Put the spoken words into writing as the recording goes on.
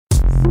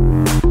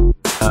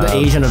The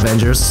Asian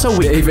Avengers, so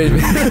weak. Asian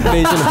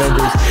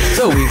Avengers,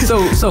 so weak,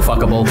 so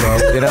fuckable, bro.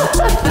 You know?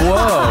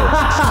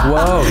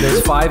 Whoa. There's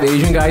 5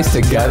 Asian guys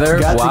together.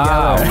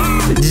 Wow.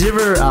 Did you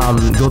ever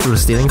go through a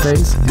stealing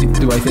phase?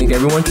 Do I think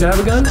everyone should have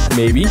a gun?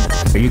 Maybe.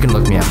 Or you can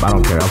look me up. I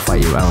don't care. I'll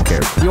fight you. I don't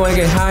care. You want to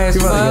get high as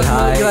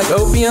fuck? You like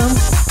opium?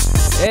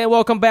 And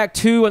welcome back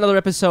to another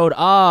episode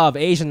of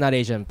Asian Not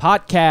Asian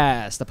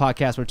Podcast, the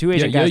podcast where two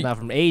Asian guys not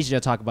from Asia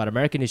talk about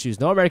American issues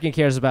no American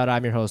cares about.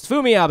 I'm your host,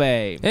 Fumi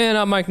Abe. And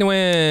I'm Michael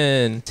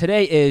Nguyen.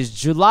 Today is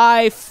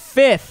July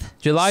 5th.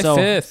 July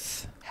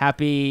 5th.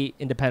 Happy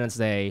Independence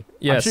Day.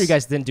 Yes. I'm sure you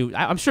guys didn't do...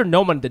 I'm sure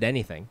no one did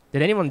anything.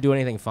 Did anyone do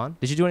anything fun?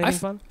 Did you do anything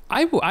fun?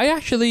 I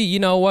actually, you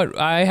know what?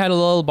 I had a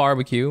little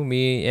barbecue,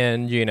 me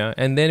and Gina,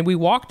 and then we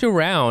walked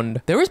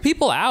around. There was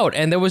people out,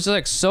 and there was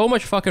like so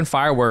much fucking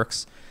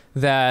fireworks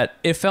that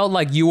it felt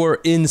like you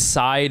were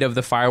inside of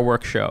the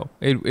fireworks show.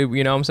 You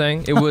know what I'm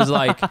saying? It was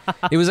like a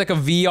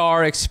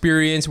VR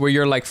experience where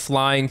you're like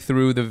flying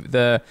through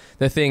the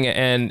thing,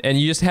 and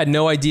you just had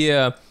no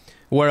idea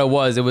where it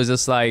was. It was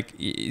just like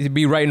it'd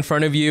be right in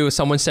front of you,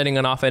 someone setting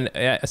off an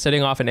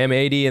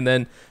M80, and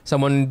then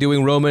someone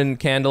doing Roman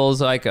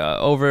candles like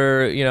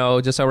over, you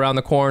know, just around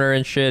the corner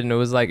and shit. And it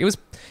was like it was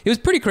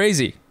pretty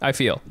crazy. I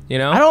feel, you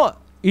know.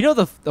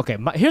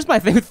 Here's my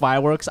thing with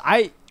fireworks.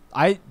 I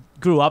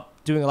grew up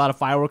doing a lot of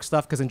fireworks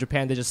stuff because in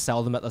Japan they just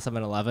sell them at the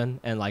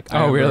 7-Eleven, and like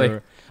really?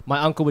 My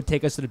uncle would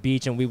take us to the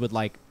beach and we would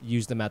like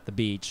use them at the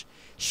beach.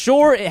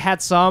 Sure, it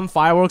had some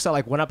fireworks that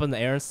like went up in the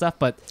air and stuff,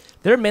 but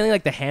they're mainly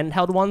like the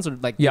handheld ones, or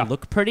like they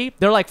look pretty.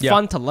 They're like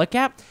fun to look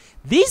at.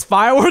 These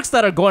fireworks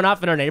that are going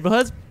off in our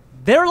neighborhoods,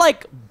 they're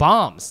like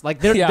bombs.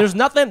 Like there's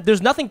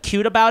nothing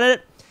cute about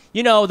it.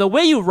 You know, the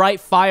way you write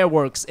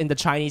fireworks in the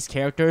Chinese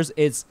characters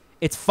is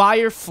it's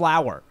fire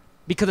flower,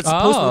 because it's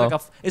supposed to be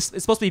like it's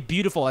supposed to be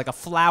beautiful, like a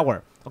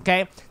flower.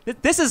 Okay,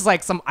 this is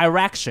like some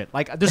Iraq shit.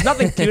 Like, there's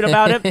nothing cute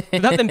about it.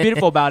 There's nothing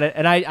beautiful about it.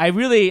 And I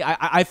really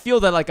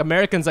feel that like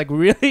Americans like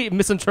really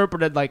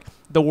misinterpreted like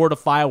the word of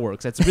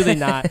fireworks. It's really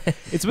not.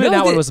 It's really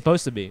not what it was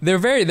supposed to be. They're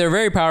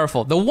very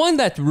powerful. The one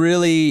that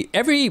really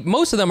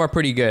most of them are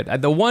pretty good.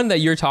 The one that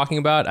you're talking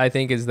about, I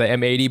think, is the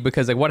M80,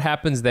 because like what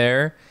happens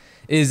there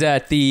is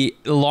that the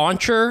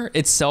launcher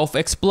itself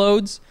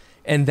explodes,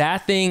 and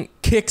that thing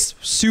kicks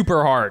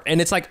super hard,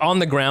 and it's like on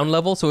the ground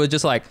level, so it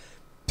just like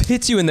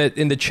hits you in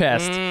the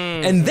chest,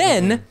 and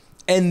then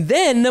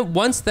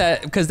once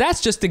that, because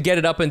that's just to get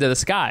it up into the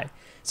sky.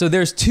 So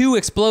there's 2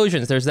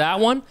 explosions. There's that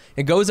one,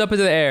 it goes up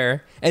into the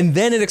air, and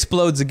then it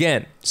explodes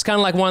again. It's kind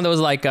of like one of those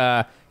like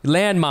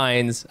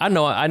landmines. I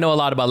know a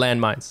lot about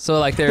landmines. So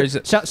like there's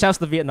shouts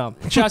to Vietnam.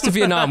 Shouts to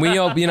Vietnam. We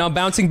know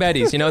bouncing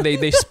betties. You know,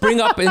 they spring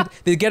up and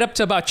they get up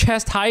to about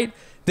chest height.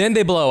 Then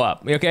they blow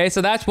up. Okay,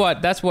 so that's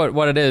what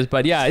it is.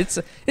 But yeah, it's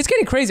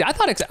getting crazy. I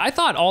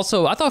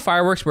thought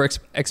fireworks were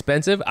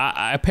expensive.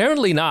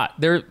 Apparently not.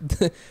 They're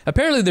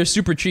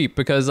super cheap,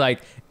 because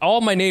like all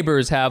my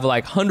neighbors have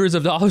like hundreds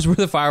of dollars worth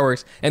of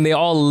fireworks, and they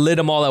all lit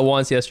them all at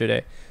once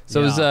yesterday.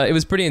 So it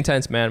was pretty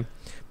intense, man.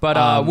 But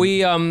it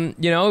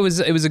was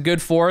a good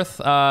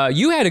 4th.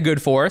 You had a good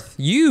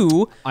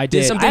 4th. I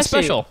did something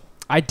special.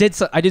 I did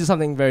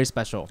something very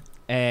special,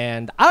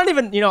 and I don't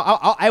even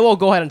I will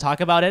go ahead and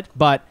talk about it,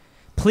 but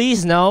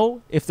please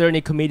know, if there are any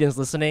comedians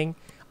listening,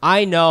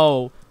 I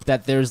know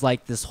that there's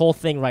like this whole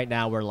thing right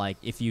now where like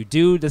if you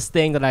do this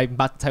thing that I'm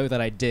about to tell you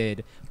that I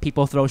did,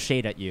 people throw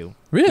shade at you.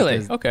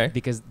 Really? Okay.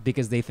 Because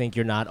they think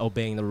you're not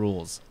obeying the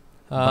rules.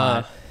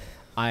 But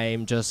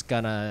I'm just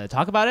gonna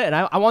talk about it, and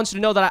I want you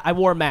to know that I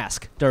wore a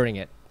mask during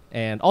it,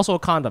 and also a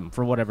condom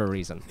for whatever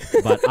reason.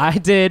 But I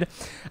did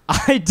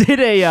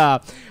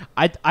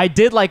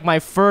like my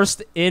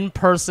first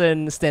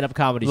in-person stand-up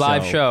comedy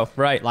live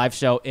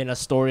show in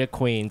Astoria,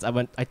 Queens.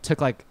 I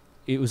took like,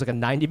 it was like a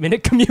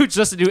 90-minute commute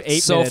just to do 8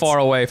 minutes. So far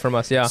away from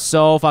us, yeah.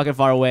 So fucking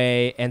far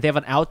away, and they have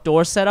an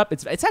outdoor setup.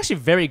 It's actually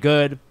very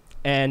good,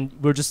 and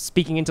we're just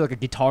speaking into like a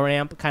guitar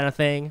amp kind of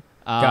thing.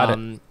 Got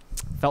it.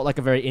 Felt like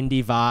a very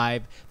indie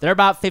vibe. There are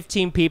about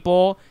 15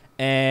 people,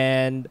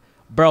 and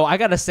bro, I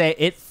gotta say,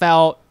 it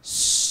felt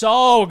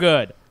so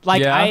good.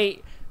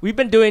 Like we've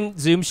been doing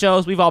Zoom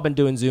shows. We've all been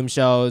doing Zoom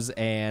shows,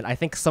 and I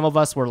think some of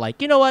us were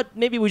like, you know what?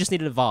 Maybe we just need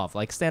to evolve.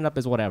 Like, stand-up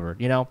is whatever,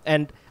 you know?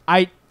 And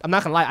I'm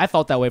not gonna lie, I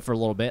felt that way for a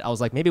little bit. I was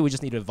like, maybe we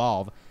just need to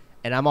evolve,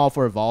 and I'm all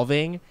for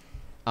evolving.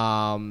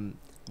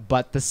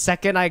 But the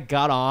second I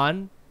got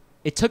on,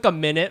 it took a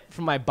minute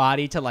for my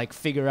body to like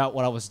figure out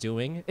what I was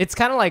doing. It's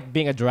kind of like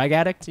being a drug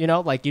addict, you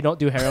know? Like, you don't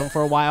do heroin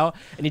for a while,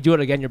 and you do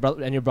it again,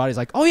 and your body's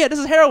like, oh yeah, this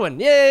is heroin.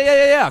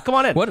 Yeah. Come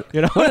on in. What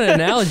an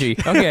analogy.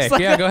 Okay,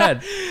 like, yeah, go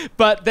ahead.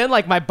 But then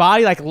like my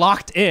body like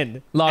locked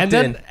in. And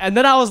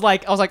then I was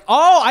like,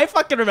 oh, I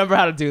fucking remember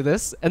how to do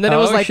this. And then it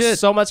was like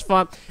so much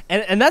fun.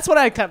 And that's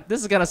what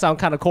this is gonna sound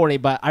kind of corny,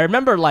 but I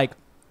remember like,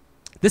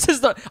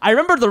 I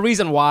remember the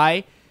reason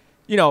why.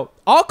 You know,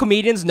 all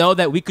comedians know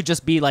that we could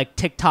just be like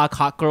TikTok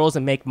hot girls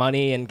and make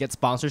money and get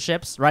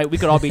sponsorships, right? We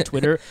could all be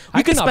Twitter.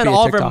 We could spend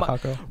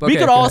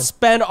all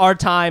spend our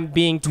time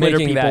being Twitter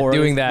people,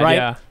 doing that, right?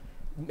 yeah.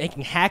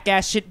 making hack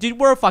ass shit. Dude,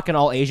 we're fucking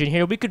all Asian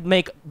here. We could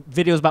make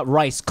videos about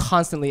rice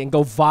constantly and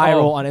go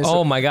viral on Instagram.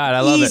 Oh my god,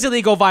 I love it.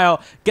 Easily go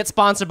viral. Get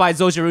sponsored by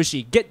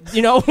Zojirushi. Get,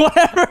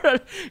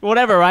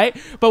 whatever, right?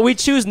 But we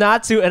choose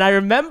not to. And I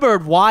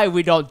remembered why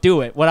we don't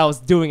do it when I was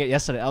doing it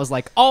yesterday. I was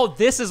like, oh,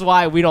 this is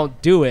why we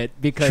don't do it,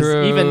 because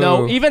even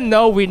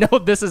though we know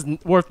this is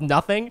worth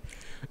nothing,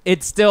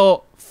 it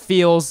still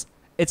feels.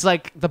 It's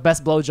like the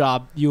best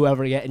blowjob you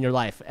ever get in your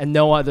life, and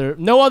no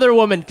other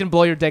woman can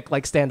blow your dick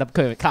like stand-up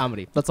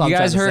comedy. That's all you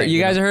I'm guys trying to heard. say,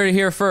 You guys heard it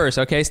here first,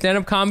 okay?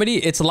 Stand-up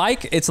comedy. It's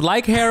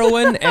like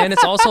heroin, and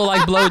it's also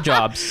like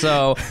blowjobs.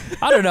 So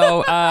I don't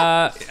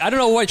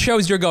know what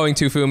shows you're going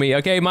to, Fumi.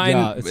 Okay,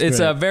 mine. It's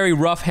a very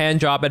rough hand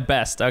job at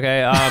best.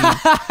 Okay.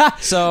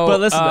 But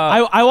listen,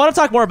 I want to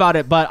talk more about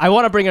it, but I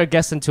want to bring our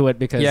guest into it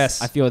because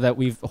I feel that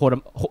we've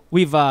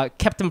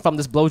kept him from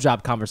this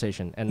blowjob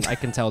conversation, and I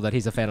can tell that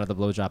he's a fan of the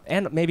blowjob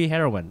and maybe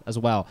heroin as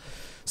well.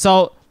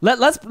 So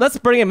let's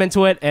bring him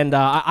into it, and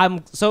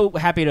I'm so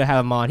happy to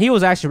have him on. He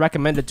was actually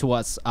recommended to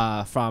us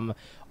from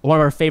one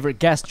of our favorite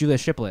guests, Julia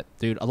Shiplett,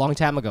 dude, a long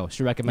time ago.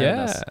 She recommended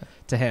us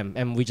to him,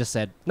 and we just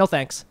said no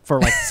thanks for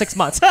like 6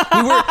 months.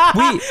 we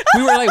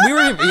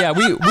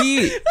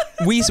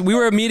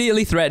were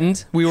immediately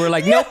threatened. We were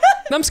like, nope,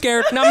 I'm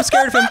scared. No, I'm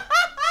scared of him.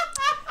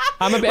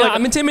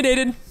 I'm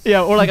intimidated.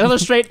 Yeah, or like another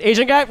straight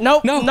Asian guy.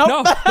 Nope. Nope.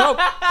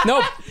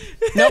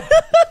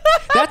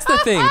 That's the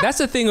thing. That's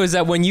the thing is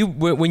that when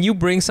you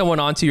bring someone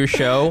onto your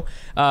show,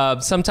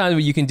 sometimes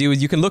what you can do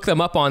is you can look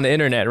them up on the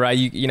internet, right?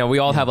 You know, we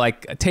all have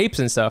like tapes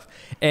and stuff,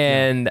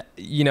 and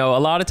you know, a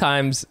lot of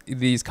times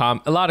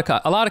a lot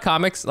of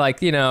comics,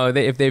 like, you know,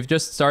 if they've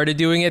just started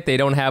doing it, they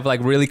don't have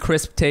like really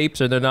crisp tapes,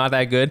 or they're not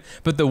that good.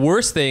 But the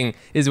worst thing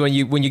is when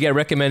you get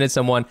recommended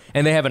someone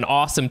and they have an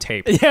awesome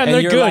tape. Yeah, and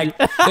they're good.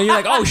 And you're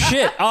like, oh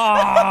shit,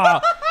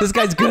 this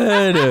guy's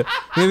good.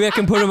 Maybe I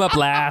can put him up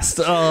last.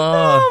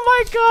 Oh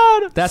my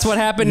god, that's what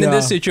happened in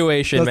this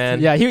situation,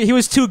 man. Yeah, he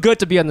was too good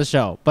to be on the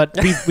show, but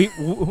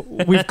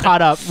we've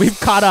caught up.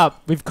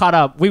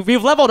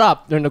 We've leveled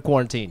up during the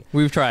quarantine.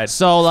 We've tried.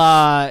 So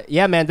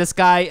yeah, man, this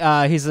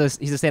guy he's a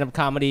stand-up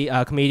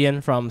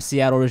comedian from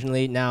Seattle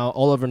originally, now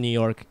all over New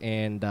York.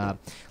 And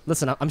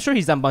listen, I'm sure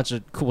he's done a bunch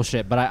of cool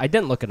shit, but I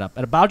didn't look it up.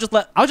 But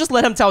I'll just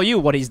let him tell you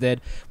what he's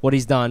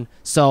done.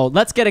 So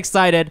let's get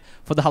excited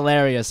for the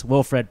hilarious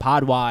WILFRED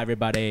PADUA,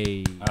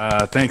 everybody.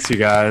 Thanks, you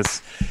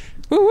guys.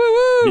 Woo, woo,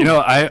 woo. You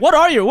know, what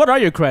are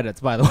your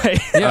credits, by the way?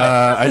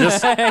 I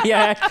just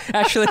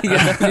actually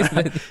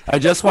I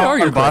just won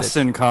the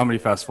Boston Comedy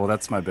Festival.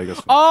 That's my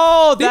biggest one.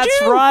 Oh,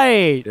 that's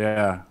right.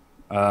 Yeah.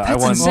 That's I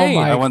won. insane.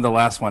 I won the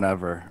last one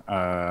ever.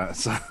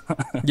 So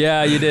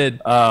yeah, you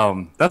did.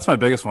 That's my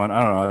biggest one.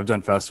 I don't know. I've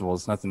done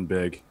festivals. Nothing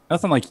big.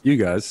 Nothing like you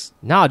guys.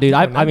 No, dude.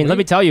 I mean, let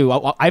me tell you.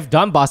 I've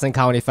done Boston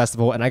Comedy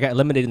Festival, and I got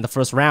eliminated in the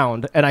first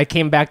round, and I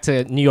came back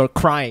to New York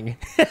crying.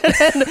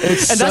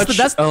 It's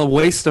such a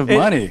waste of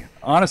money.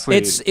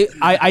 Honestly,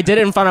 I did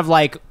it in front of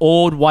like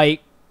old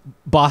white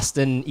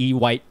Boston-y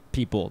white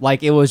people.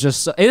 Like, it was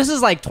just this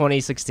is like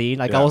 2016.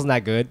 Like, I wasn't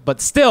that good, but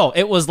still,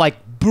 it was like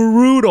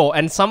brutal.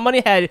 And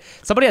somebody had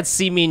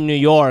seen me in New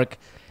York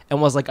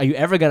and was like, "Are you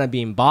ever gonna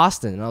be in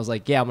Boston?" And I was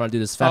like, "Yeah, I'm gonna do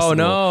this festival."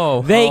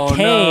 Oh no! They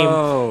came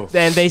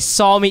and they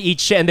saw me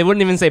eat shit, and they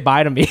wouldn't even say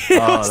bye to me. It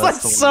was like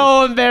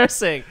so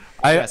embarrassing.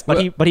 Yes,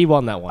 but he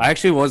won that one. I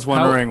actually was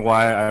wondering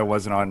why I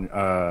wasn't on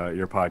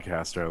your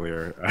podcast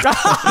earlier.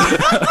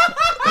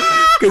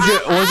 Because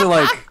was it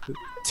like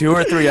 2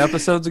 or 3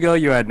 episodes ago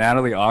you had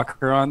Natalie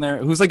Ocker on there,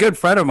 who's a good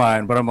friend of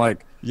mine, but I'm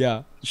like,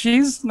 yeah,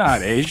 she's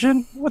not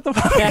Asian. What the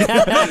fuck?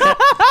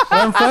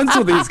 I'm friends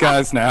with these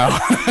guys now.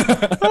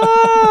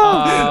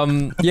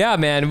 Yeah,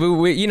 man.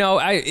 We you know,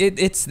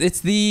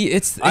 it's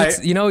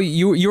you know,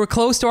 you were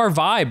close to our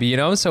vibe, you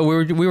know. So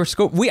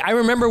I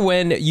remember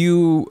when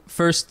you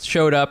first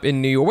showed up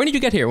in New York. When did you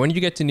get here? When did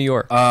you get to New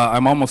York?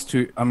 I'm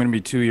gonna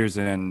be 2 years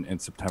in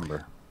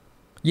September.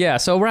 Yeah,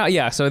 so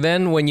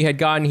then when you had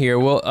gotten here,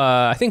 well,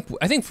 I think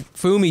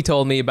Fumi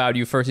told me about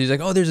you first. He's like,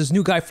 "Oh, there's this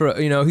new guy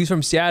he's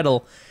from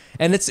Seattle."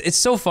 And it's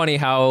so funny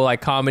how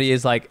like comedy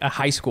is like a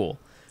high school,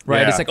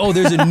 right? Yeah. It's like, "Oh,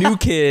 there's a new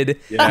kid,"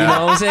 you know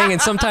what I'm saying?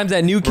 And sometimes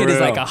that new kid is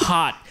like a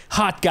hot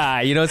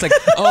guy, you know? It's like,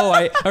 "Oh,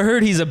 I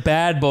heard he's a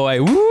bad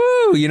boy."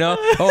 Woo, you know?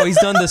 "Oh, he's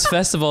done this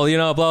festival, you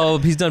know, blah, blah,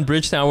 blah. He's done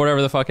Bridgetown,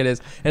 whatever the fuck it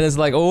is." And it's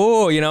like,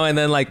 "Oh," you know, and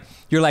then like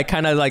you're like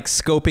kind of like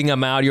scoping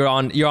him out. You're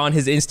on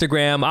his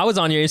Instagram. I was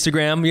on your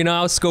Instagram, you know.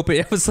 I was scoping.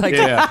 It was like,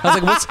 I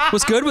was like,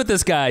 what's good with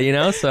this guy, you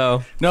know?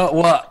 So no,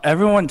 well,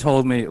 everyone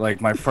told me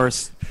like my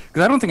first,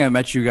 because I don't think I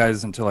met you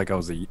guys until like I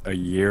was a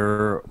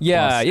year.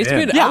 Yeah, plus it's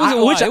in. been.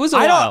 It was a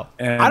while.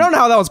 I don't know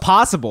how that was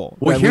possible.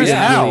 Well, here's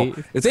how.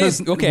 It's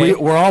because okay.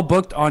 we're all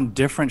booked on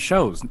different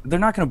shows. They're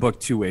not going to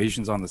book 2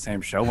 Asians on the same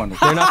show. They're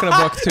not going to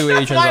book 2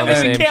 Asians on the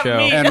same show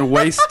and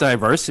waste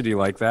diversity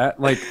like that.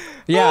 Like,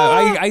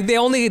 yeah, they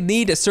only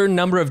need a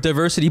certain number of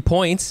diversity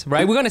points,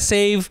 right? We're gonna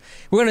save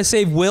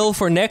Will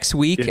for next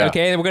week,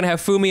 okay? We're gonna have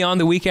Fumi on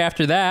the week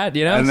after that,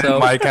 you know. And then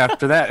Mike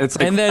after that. It's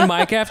like, and then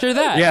Mike after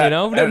that, you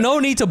know. No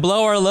need to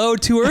blow our load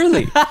load too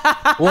early.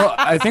 Well,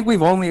 I think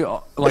I've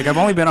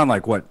only been on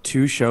like what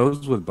 2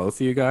 shows with both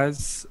of you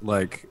guys.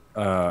 Like,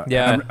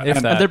 Yeah, if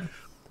and that.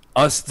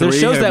 us There's 3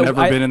 shows have that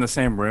never I- been in the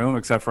same room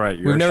except for at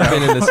your We've never show.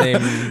 been in the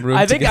same room.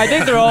 I think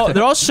together.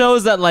 they're all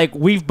shows that like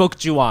we've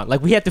booked you on.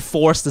 Like we had to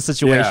force the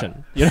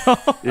situation. You know?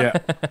 Yeah,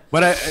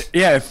 but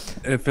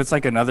if it's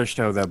like another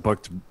show that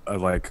booked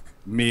like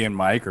me and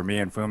Mike or me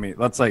and Fumi,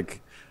 that's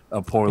like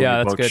a poorly Yeah,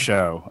 that's booked good.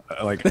 show.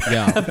 Like,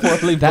 Yeah.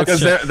 Poorly booked.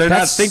 because they're not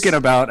That's- thinking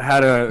about how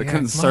to come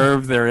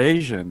conserve their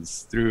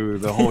Asians through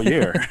the whole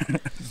year.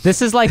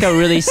 This is like a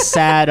really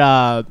sad,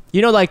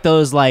 you know, like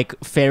those like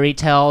fairy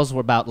tales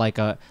were about like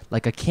a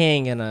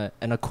king and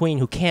a queen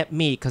who can't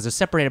meet because they're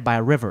separated by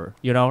a river,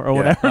 you know, or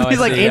whatever. Oh, I These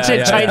like see. Yeah, ancient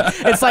yeah, China.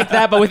 It's like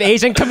that, but with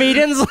Asian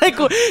comedians. Like,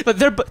 but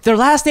their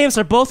last names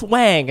are both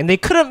Wang, and they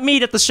couldn't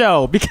meet at the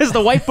show because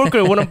the white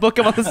booker wouldn't book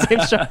them on the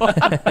same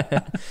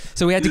show.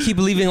 So we had to keep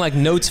leaving like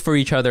notes for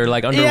each other,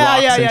 like under Yeah,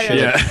 rocks yeah, and yeah, shit.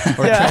 yeah.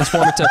 Or I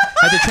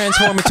had to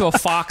transform into a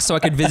fox so I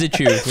could visit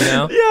you. You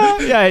know?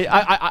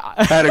 yeah.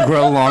 I Had to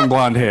grow long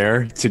blonde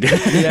hair to get.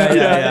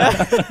 Yeah.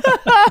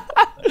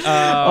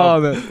 oh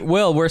man.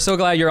 Will, we're so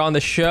glad you're on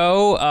the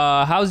show.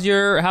 How's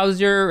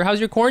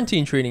your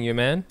quarantine treating you,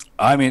 man?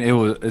 I mean,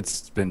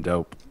 it's been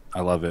dope. I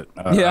love it.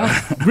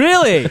 Yeah.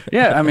 Really?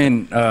 Yeah, I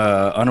mean,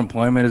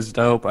 unemployment is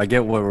dope. I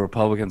get what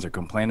Republicans are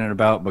complaining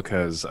about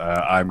because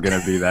I'm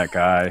gonna be that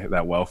guy,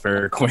 that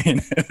welfare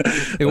queen.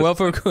 The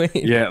welfare queen.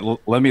 Yeah,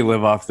 let me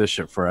live off this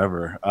shit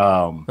forever.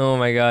 Oh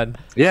my god.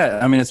 Yeah,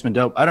 I mean, it's been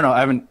dope. I don't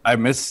know. I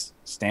miss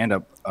stand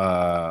up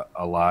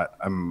a lot.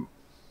 I'm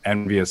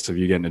envious of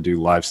you getting to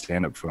do live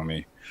stand up for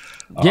me.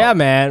 Yeah,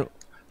 man.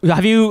 Do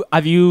you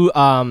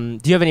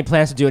have any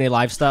plans to do any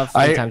live stuff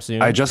anytime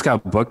soon? I just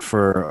got booked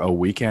for a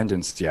weekend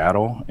in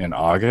Seattle in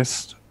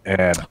August,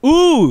 and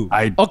Ooh.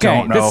 I okay,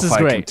 don't know this if is I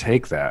can great.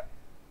 take that.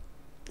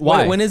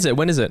 Why? When is it?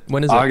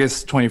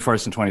 August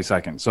 21st and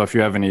 22nd. So if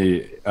you have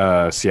any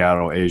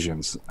Seattle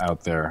Asians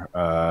out there,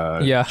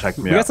 Yeah. check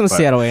me We out. got some But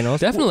Seattle anals.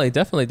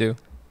 Definitely do.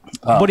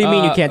 What do you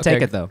mean you can't take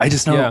okay. it though? I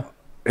just know Yeah.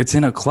 it's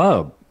in a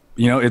club.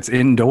 You know, it's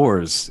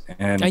indoors,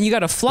 and And you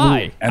gotta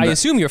fly. and I the-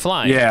 assume you're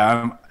flying.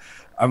 yeah,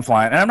 I'm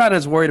flying, and I'm not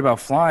as worried about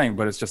flying,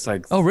 but it's just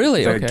like Oh,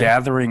 really? the Okay.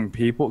 gathering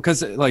people,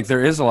 because like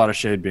there is a lot of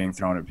shade being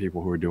thrown at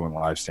people who are doing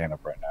live stand up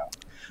right now.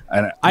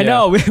 And I Yeah.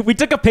 know. We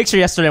took a picture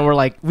yesterday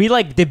and we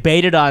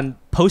debated on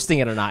posting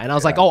it or not. And I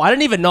was like, Yeah. oh, I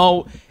didn't even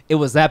know it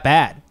was that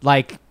bad.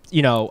 Like,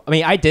 you know, I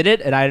mean, I did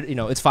it and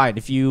it's fine.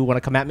 If you want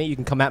to come at me, you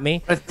can come at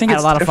me. I think had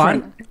it's a lot of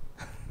fun.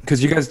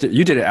 because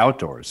you did it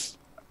outdoors.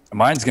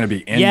 Mine's gonna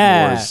be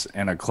indoors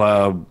in a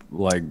club.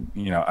 Like,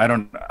 you know, I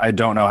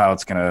don't know how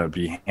it's gonna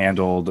be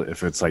handled,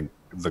 if it's like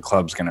the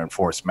club's gonna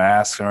enforce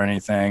masks or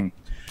anything.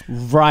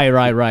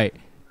 Right.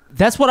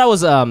 That's what I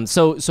was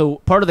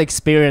so part of the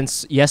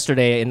experience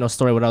yesterday in the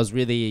story, what I was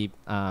really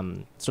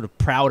sort of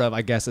proud of,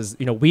 I guess, is,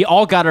 you know, we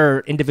all got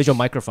our individual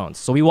microphones.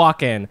 So we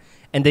walk in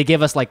and they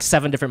give us like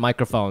 7 different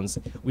microphones.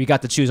 We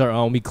got to choose our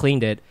own. We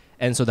cleaned it.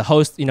 And so the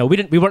host, you know, we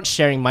weren't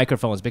sharing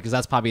microphones because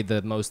that's probably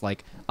the most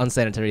like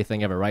unsanitary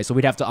thing ever, right? So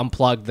we'd have to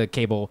unplug the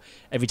cable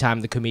every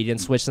time the comedian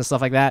switched and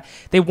stuff like that.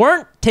 They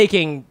weren't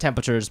taking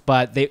temperatures,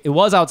 but it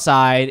was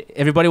outside.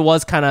 Everybody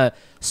was kind of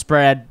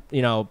spread,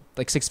 you know,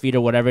 like 6 feet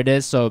or whatever it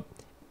is. So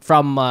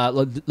from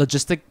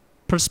logistic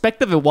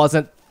perspective, it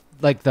wasn't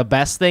like the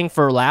best thing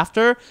for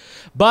laughter,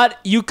 but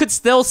you could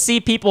still see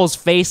people's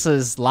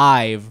faces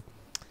live.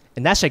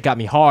 And that shit got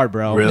me hard,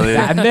 bro. Really?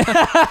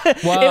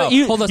 Wow.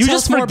 You- Hold on. you Tell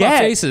just us more about forget.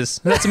 faces.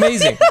 That's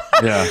amazing.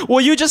 Yeah. Well,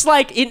 you just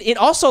like it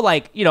also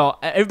like, you know,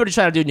 everybody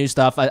trying to do new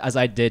stuff as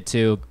I did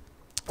too.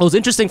 What was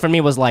interesting for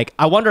me was like,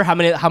 I wonder how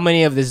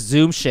many of this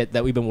Zoom shit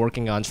that we've been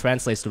working on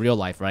translates to real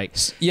life,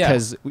 right? Yeah.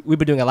 Because we've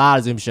been doing a lot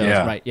of Zoom shows,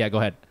 Yeah. right? Yeah, go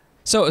ahead.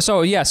 So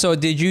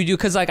did you do?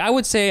 Because like I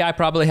would say I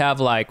probably have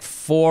like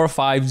 4 or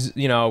 5,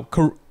 you know,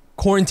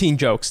 quarantine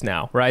jokes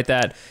now, right?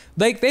 That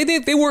like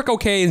they work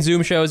okay in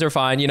Zoom shows. They're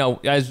fine, you know,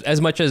 as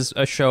much as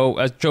a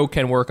joke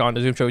can work on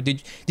a Zoom show.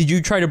 Did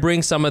you try to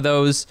bring some of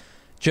those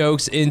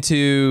jokes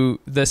into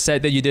the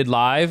set that you did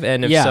live?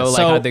 And if so,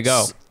 like how'd they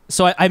go?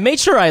 So I made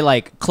sure I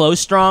like close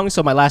strong.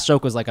 So my last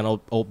joke was like an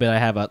old bit I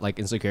have at like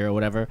Insecure or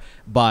whatever.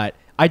 But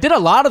I did a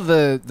lot of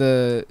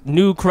the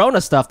new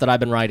Corona stuff that I've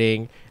been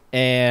writing.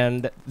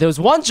 And there was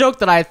one joke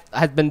that I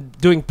had been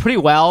doing pretty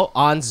well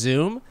on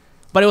Zoom,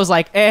 but it was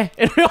like in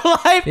real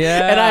life.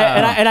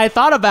 Yeah. And I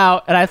thought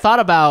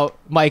about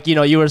Mike. You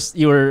know, you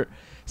were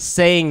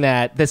saying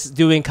that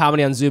doing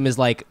comedy on Zoom is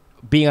like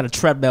being on a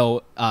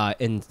treadmill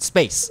in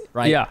space,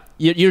 right? Yeah.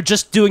 You're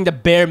just doing the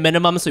bare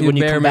minimum. So when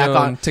you bare come back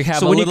minimum on, to have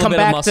so a when you little come bit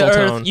of back muscle to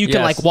Earth, tone. you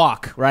can Yes. like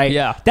walk, right?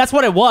 Yeah. That's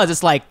what it was.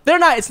 It's like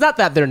it's not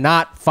that they're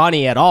not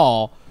funny at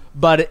all,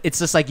 but it's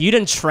just like you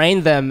didn't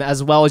train them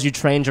as well as you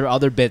trained your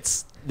other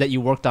bits that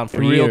you worked on for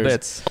Real years.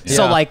 bits.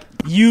 So Yeah. like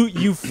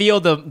you feel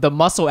the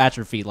muscle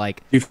atrophy.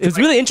 Like You feel it's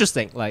really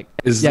interesting. Like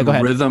Is yeah, the go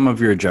ahead. rhythm of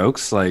your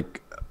jokes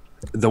like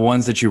the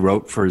ones that you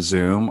wrote for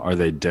Zoom? Are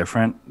they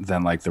different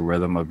than like the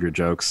rhythm of your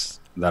jokes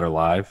that are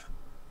live?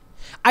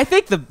 I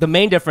think the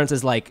main difference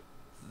is like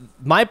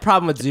my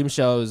problem with Zoom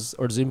shows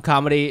or Zoom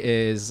comedy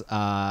is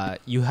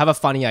you have a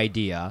funny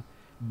idea,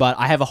 but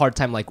I have a hard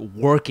time like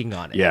working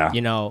on it. Yeah.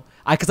 You know,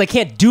 because I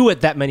can't do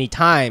it that many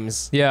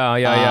times.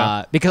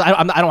 Yeah. Because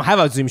I don't have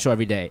a Zoom show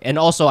every day, and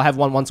also I have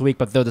one once a week,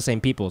 but they're the same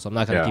people, so I'm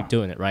not gonna keep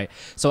doing it, right?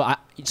 So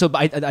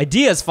the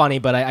idea is funny,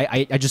 but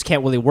I just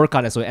can't really work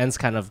on it, so it ends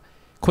kind of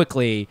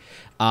quickly.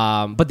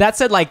 But that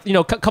said, like, you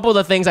know, a couple of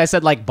the things I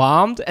said like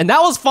bombed, and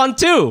that was fun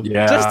too.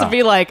 Yeah. Just to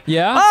be like,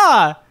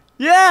 yeah.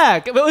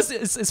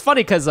 It's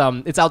funny because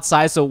it's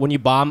outside, so when you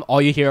bomb,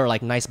 all you hear are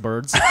like nice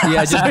birds.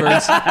 Yeah, just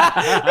birds.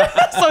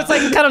 So it's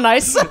like kind of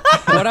nice.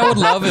 What I would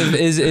love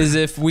is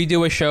if we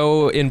do a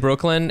show in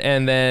Brooklyn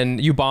and then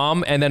you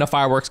bomb and then a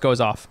fireworks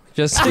goes off.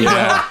 Just you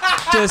know,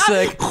 just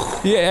like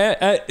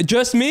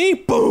just me,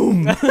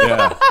 boom.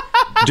 Yeah.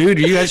 Dude,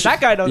 you guys.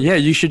 That guy knows. Yeah,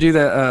 you should do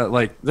that.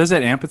 Like, there's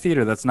that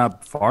amphitheater that's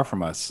not far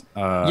from us.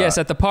 Yes,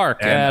 at the park.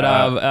 And,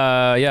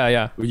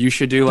 Yeah. You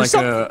should do like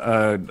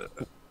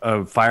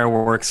a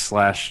fireworks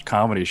 /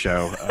 comedy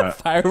show.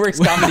 Fireworks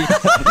comedy.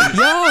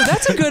 Yo,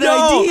 that's a good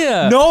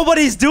idea.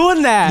 Nobody's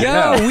doing that.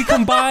 Yo, we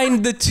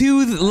combined the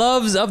two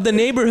loves of the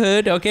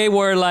neighborhood. Okay,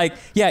 where like,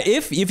 yeah,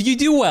 if you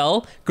do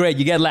well, great,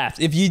 you get laughs.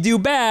 If you do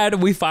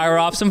bad, we fire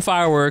off some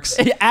fireworks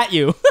At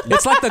you.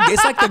 It's like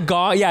the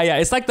gong. Yeah.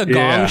 It's like the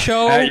gong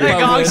show. At you. but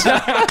Gong with-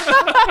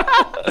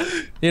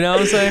 You know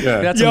what I'm saying?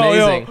 Yeah. That's Yo.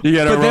 amazing. You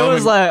got a But there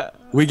was like,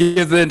 we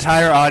give the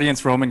entire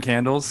audience Roman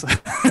candles. They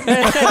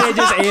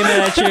just aim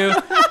it at you.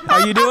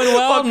 Are you doing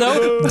well?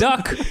 No.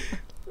 Duck.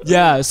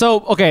 yeah.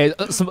 So okay,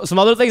 some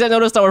other things I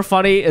noticed that were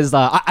funny is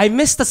I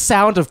missed the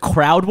sound of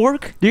crowd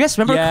work. Do you guys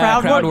remember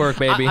crowd work?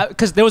 baby.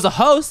 Because there was a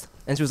host,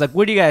 and she was like,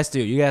 "What do you guys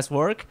do? You guys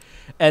work?"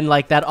 And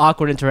like that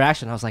awkward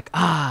interaction, I was like,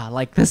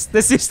 like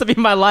this used to be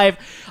my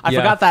life. I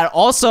forgot that.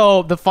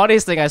 Also, the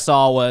funniest thing I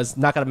saw was,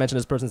 not gonna mention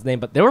this person's name,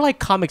 but there were like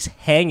comics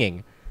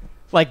hanging.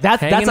 Like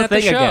that's Hanging a at the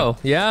thing show.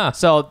 again. Yeah.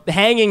 So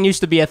hanging used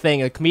to be a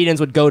thing. Like,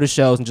 comedians would go to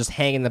shows and just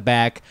hang in the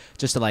back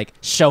just to like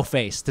show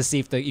face to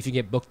see if you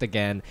get booked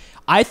again.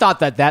 I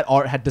thought that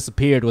art had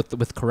disappeared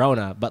with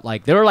Corona, but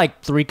like there were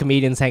like 3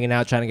 comedians hanging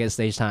out trying to get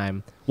stage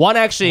time. One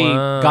actually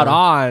got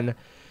on.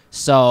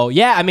 So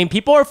yeah, I mean,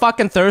 people are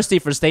fucking thirsty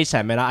for stage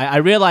time, and I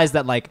realized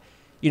that, like,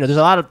 you know,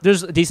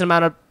 there's a decent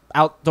amount of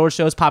outdoor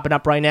shows popping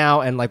up right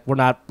now, and like we're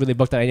not really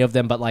booked on any of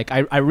them, but like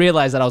I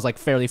realized that I was like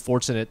fairly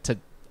fortunate to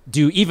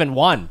do even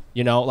one,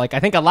 you know. Like, I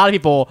think a lot of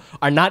people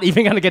are not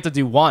even gonna get to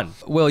do one.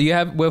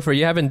 Wilfred,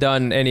 you haven't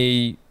done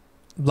any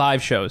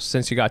live shows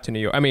since you got to New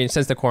York. I mean,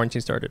 since the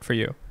quarantine started for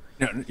you.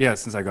 Yeah,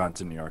 since I got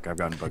to New York, I've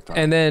gotten booked on.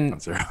 And then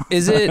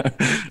is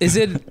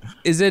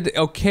it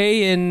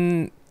okay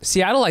in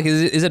Seattle? Like,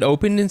 is it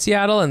open in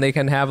Seattle and they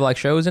can have like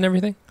shows and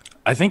everything?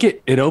 I think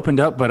it opened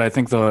up, but I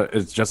think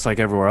it's just like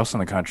everywhere else in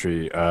the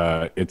country.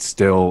 It's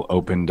still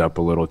opened up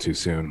a little too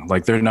soon.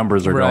 Like, their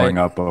numbers are going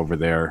up over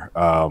there,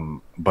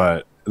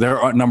 but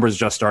their numbers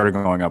just started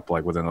going up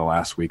like within the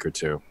last week or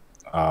two.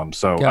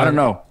 So I don't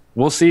know.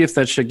 We'll see if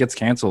that shit gets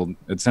canceled.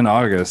 It's in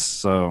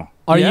August, so.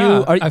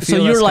 You're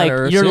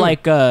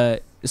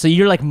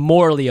like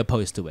morally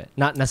opposed to it,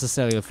 not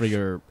necessarily for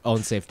your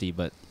own safety,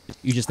 but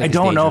you just think I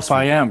don't know if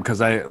I am,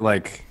 because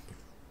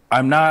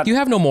I'm not. You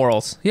have no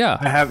morals. Yeah.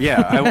 I have.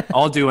 Yeah.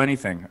 I'll do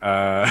anything.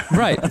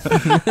 Right.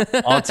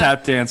 I'll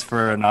tap dance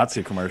for a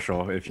Nazi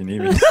commercial if you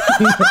need me.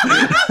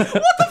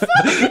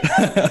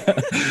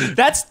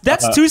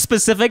 That's too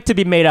specific to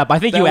be made up. I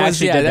think you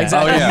actually did that.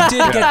 Exactly. Oh,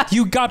 yeah.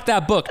 You got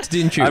that booked,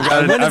 didn't you?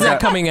 When is that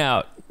coming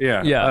out?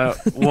 Yeah. Yeah.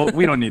 Well,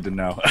 we don't need to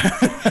know.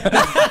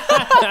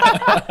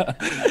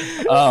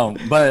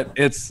 But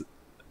it's,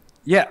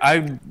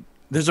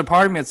 there's a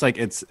part of me, it's like,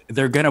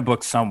 they're going to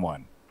book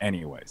someone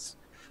anyways.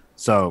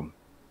 So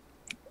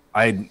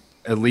I'm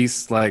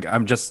just I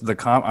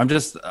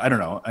don't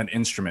know, an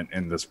instrument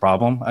in this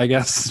problem, I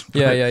guess.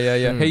 Yeah.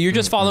 Hey, you're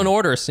just following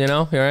orders, you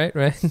know? You're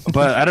right.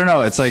 But I don't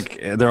know. It's like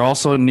there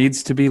also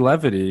needs to be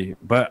levity.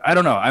 But I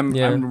don't know.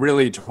 I'm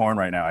really torn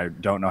right now. I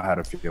don't know how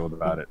to feel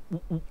about it.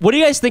 What do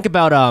you guys think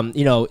about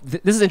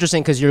this is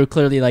interesting because you're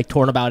clearly like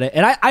torn about it,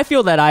 and I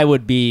feel that I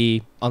would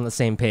be on the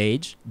same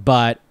page.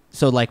 But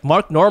so like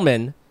Mark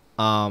Norman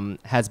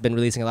has been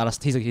releasing a lot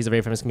of. He's a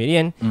very famous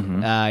comedian.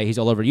 Mm-hmm. He's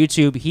all over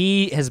YouTube.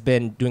 He has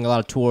been doing a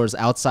lot of tours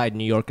outside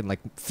New York and like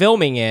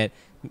filming it,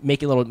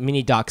 making little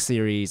mini doc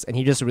series, and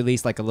he just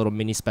released like a little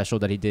mini special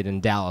that he did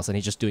in Dallas, and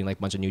he's just doing like a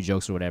bunch of new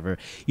jokes or whatever.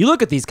 You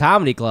look at these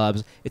comedy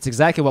clubs, it's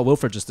exactly what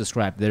Wilfred just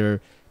described.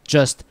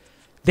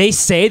 They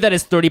say that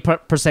it's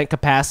 30%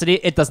 capacity.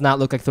 It does not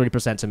look like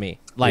 30% to me.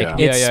 Like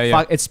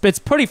it's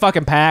pretty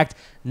fucking packed.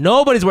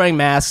 Nobody's wearing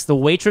masks. The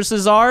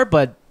waitresses are,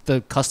 but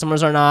the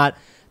customers are not.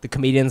 The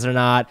comedians are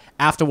not.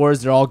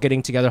 Afterwards, they're all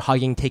getting together,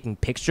 hugging, taking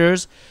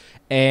pictures.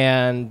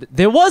 And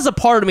there was a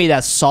part of me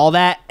that saw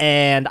that,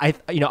 and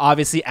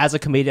obviously as a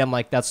comedian, I'm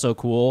like, that's so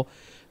cool.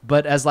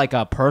 But as like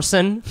a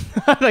person,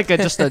 like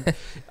just a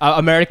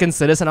American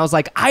citizen, I was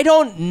like, I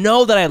don't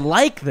know that I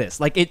like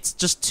this. Like, it's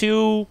just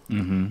too,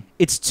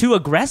 it's too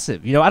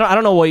aggressive. I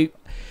don't know what.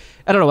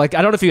 I don't know. Like,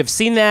 I don't know if you have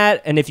seen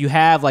that, and if you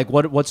have, like,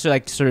 what's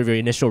like sort of your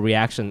initial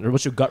reaction, or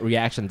what's your gut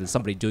reaction to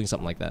somebody doing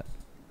something like that?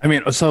 I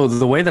mean, so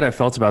the way that I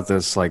felt about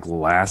this like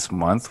last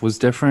month was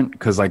different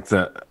because like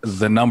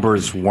the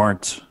numbers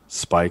weren't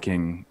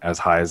spiking as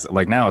high as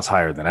like now it's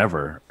higher than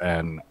ever,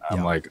 and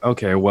I'm like,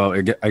 okay, well,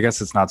 I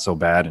guess it's not so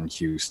bad in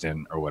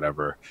Houston or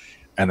whatever,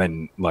 and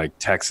then like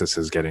Texas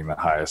is getting the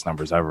highest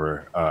numbers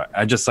ever.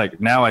 I just like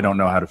now I don't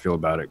know how to feel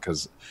about it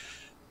because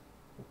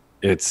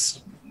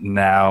it's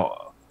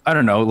now I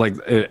don't know, like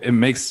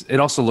it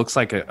also looks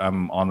like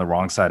I'm on the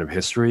wrong side of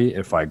history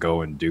if I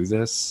go and do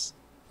this.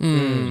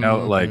 You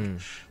know, like,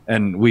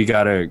 and we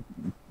gotta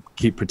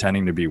keep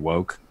pretending to be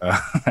woke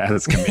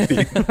as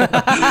comedians.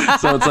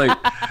 So it's like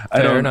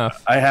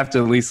I have to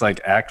at least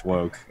like act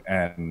woke,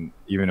 and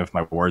even if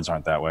my words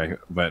aren't that way,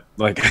 but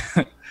like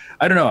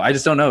I don't know, I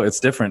just don't know.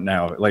 It's different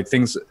now. Like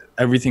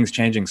everything's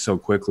changing so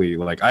quickly.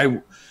 Like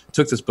I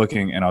took this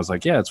booking and I was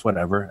like, yeah, it's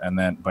whatever, and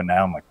then but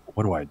now I'm like,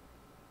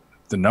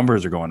 the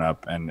numbers are going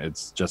up, and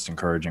it's just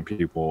encouraging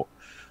people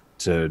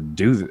to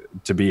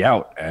be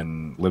out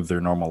and live their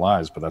normal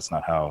lives, but that's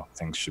not how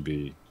things should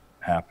be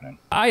happening.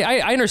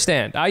 I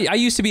understand. I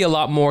used to be a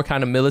lot more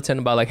kind of militant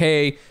about like,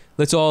 hey,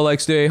 let's all like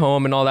stay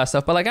home and all that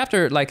stuff. But like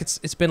after like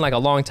it's been like a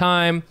long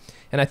time,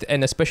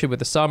 and especially with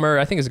the summer,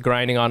 I think it's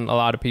grinding on a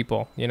lot of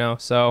people, you know.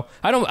 So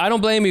I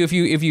don't blame you if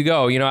you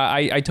go. You know,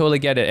 I totally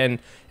get it.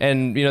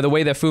 And you know the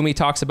way that Fumi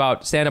talks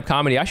about stand-up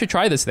comedy, I should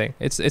try this thing.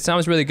 It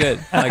sounds really good.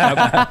 Like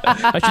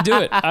I should do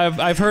it.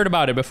 I've heard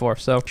about it before.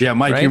 So yeah,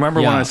 Mike, right? You remember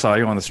when I saw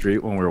you on the street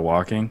when we were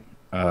walking?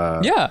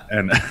 Yeah.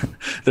 And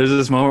there's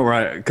this moment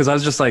where because I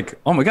was just like,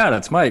 oh my God,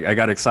 that's Mike. I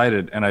got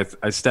excited and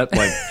I stepped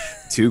like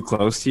too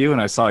close to you and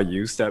I saw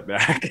you step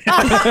back.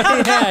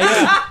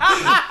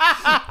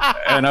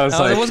 And I was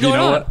like, what's going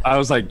on? What? I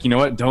was like, you know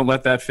what? Don't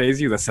let that phase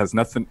you. This has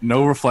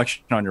no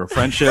reflection on your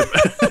friendship.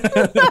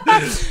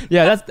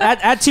 Yeah,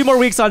 add 2 more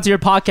weeks onto your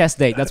podcast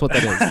date. That's what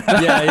that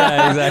is.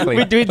 Yeah, exactly.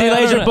 We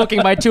delayed your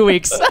booking by 2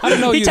 weeks. I don't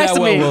know you that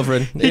well,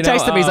 Wilfred. He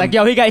texted me. He's like,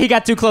 yo, he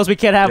got too close. We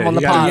can't have him on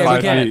the pod. Yeah,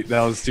 we can't.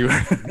 That was too.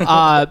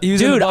 He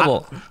was in the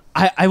bubble.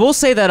 I will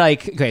say that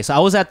okay, so I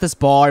was at this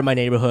bar in my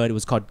neighborhood.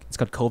 It's called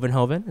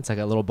Covenhoven. It's like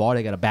a little bar.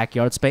 They got a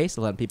backyard space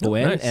to let people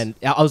in. Nice. And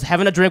I was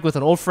having a drink with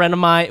an old friend of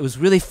mine. It was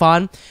really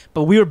fun.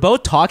 But we were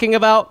both talking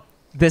about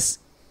this.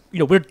 You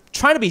know, we're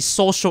trying to be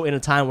social in a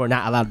time where we're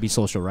not allowed to be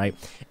social, right?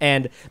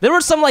 And there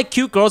were some like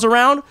cute girls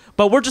around,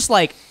 but we're just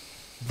like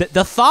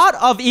the thought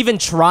of even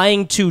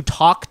trying to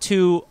talk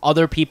to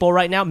other people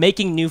right now,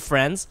 making new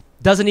friends,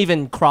 doesn't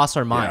even cross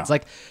our minds. Yeah.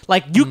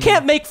 Like you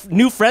can't make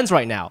new friends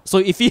right now. So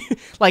if you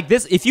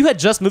if you had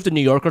just moved to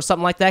New York or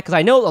something like that, because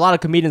I know a lot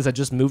of comedians that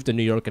just moved to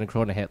New York and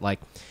Corona hit,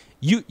 like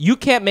you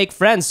can't make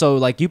friends. So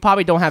like you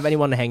probably don't have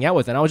anyone to hang out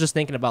with. And I was just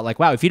thinking about like,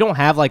 wow, if you don't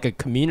have like a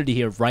community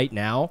here right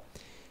now,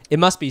 it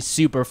must be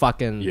super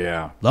fucking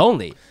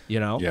lonely, you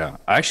know? Yeah.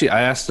 I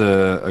asked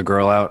a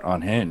girl out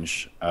on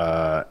Hinge,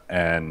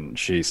 and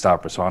she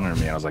stopped responding to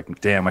me. And I was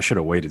like, damn, I should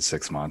have waited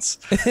 6 months.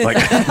 Like,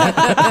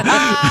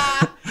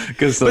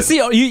 but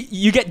see,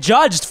 you get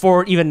judged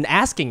for even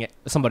asking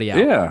somebody out.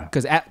 Yeah.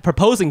 Because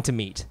proposing to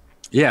meet.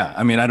 Yeah.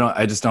 I mean,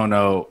 I just don't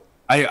know.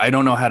 I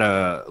don't know how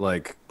to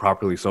like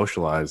properly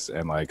socialize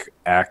and like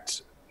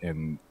act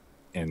in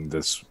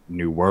this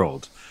new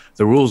world.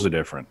 The rules are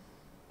different.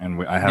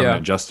 And I haven't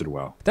adjusted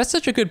well. That's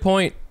such a good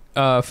point,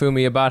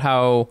 Fumi, about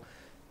how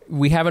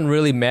we haven't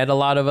really met a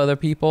lot of other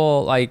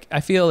people. Like,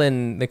 I feel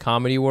in the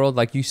comedy world,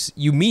 like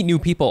you meet new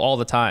people all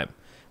the time,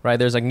 right?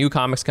 There's like new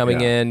comics coming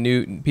in,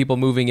 new people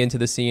moving into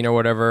the scene or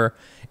whatever.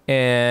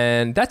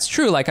 And that's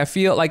true. Like, I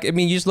feel like, I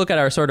mean, you just look at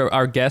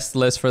our guest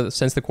list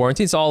since the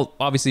quarantine. It's all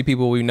obviously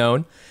people we've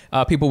known,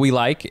 people we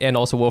like, and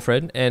also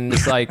Wilfred. And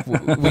it's like,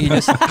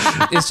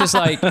 it's just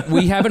like,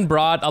 we haven't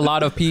brought a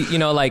lot of people, you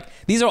know, like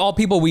these are all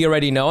people we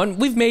already know. And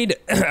we've made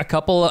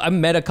I've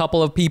met a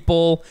couple of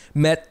people,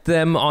 met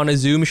them on a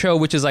Zoom show,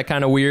 which is like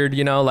kind of weird,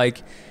 you know,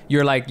 like you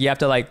have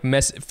to like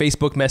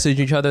Facebook message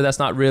each other. That's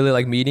not really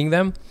like meeting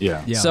them.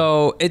 Yeah.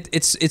 So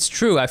it's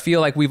true. I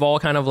feel like we've all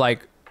kind of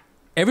like,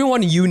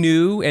 everyone you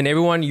knew and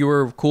everyone you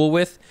were cool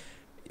with,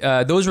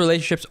 those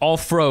relationships all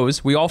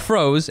froze. We all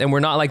froze, and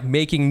we're not like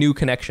making new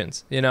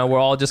connections. You know, we're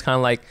all just kind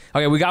of like,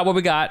 okay, we got what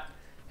we got.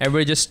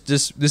 Everybody just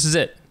this is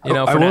it. You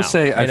know, I will now,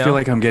 say I feel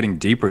like I'm getting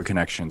deeper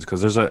connections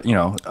because there's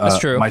that's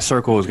true. My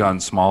circle has gotten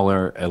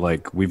smaller. And,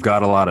 like we've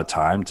got a lot of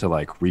time to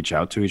like reach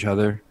out to each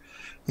other.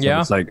 So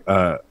it's like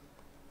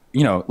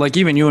you know, like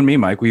even you and me,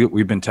 Mike,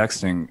 we've been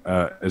texting.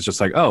 It's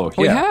just like, oh,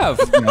 we have.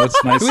 You know,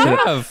 it's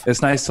nice.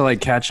 It's nice to like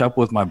catch up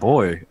with my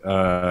boy,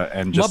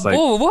 and just like,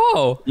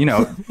 whoa. You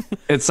know,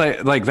 it's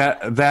like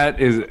that. That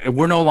is,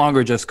 we're no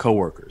longer just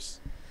coworkers.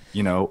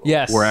 You know,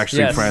 we're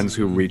actually friends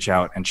who reach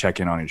out and check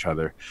in on each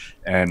other,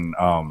 and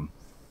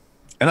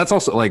that's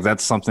also like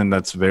that's something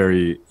that's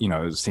very, you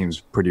know, it seems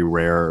pretty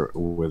rare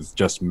with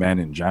just men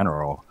in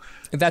general.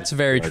 That's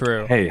very like,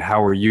 true. Hey,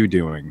 how are you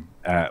doing?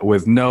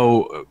 With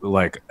no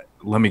like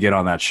let me get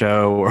on that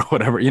show or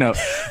whatever.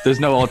 There's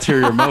no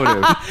ulterior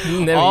motive.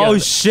 Oh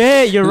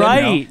shit, you're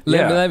right.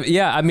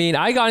 Yeah, I mean,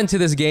 I got into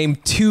this game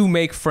to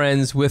make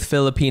friends with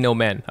Filipino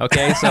men.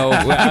 Okay, so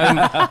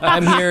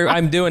I'm here,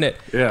 I'm doing it.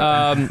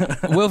 Yeah.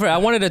 Wilfred, I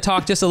wanted to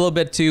talk just a little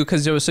bit too,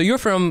 because so you're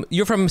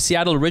from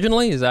Seattle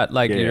originally. Is that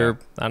like your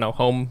I don't know,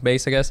 home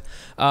base, I guess?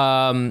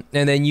 And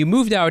then you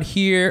moved out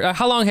here.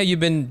 How long have you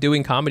been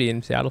doing comedy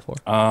in Seattle for?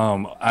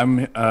 I'm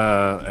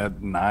at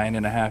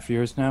 9.5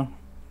 years now.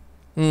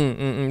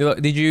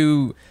 Did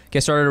you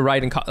get started to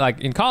write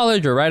in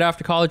college or right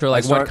after college, or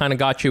like what kind of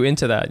got you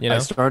into that? I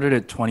started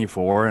at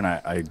 24, and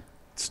I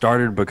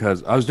started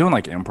because I was doing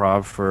like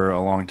improv for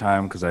a long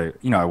time, because I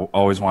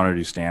always wanted to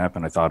do stand up,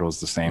 and I thought it was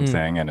the same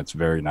thing, and it's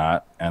very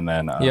not. And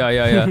then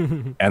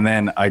and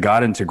then I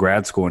got into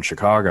grad school in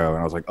Chicago, and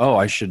I was like, oh,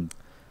 I should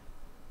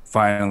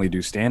finally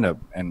do stand up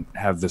and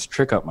have this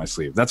trick up my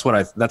sleeve. That's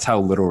how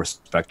little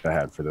respect I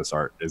had for this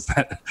art, is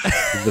that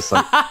just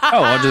like,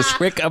 oh, I'll just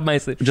trick up my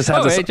sleeve. Just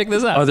have check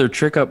this out. Other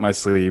trick up my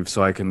sleeve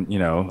so I can,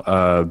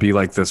 be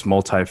like this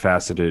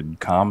multifaceted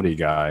comedy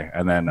guy.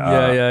 And then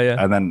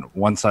and then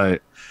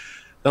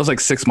that was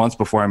like 6 months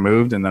before I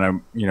moved, and then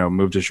I,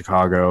 moved to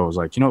Chicago. I was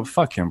like,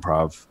 fuck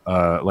improv.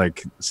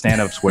 Like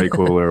stand-up's way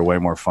cooler, way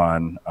more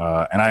fun.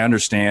 And I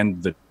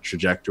understand the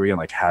trajectory and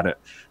like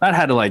not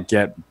how to like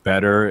get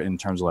better in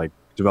terms of like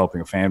developing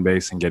a fan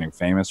base and getting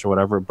famous or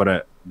whatever,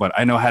 but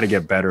I know how to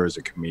get better as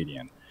a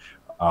comedian.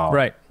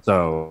 Right.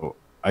 So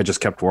I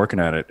just kept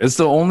working at it. It's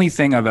the only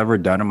thing I've ever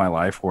done in my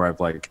life where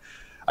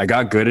I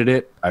got good at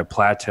it, I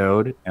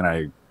plateaued, and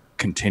I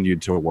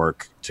continued to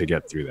work to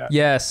get through that.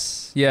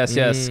 Yes.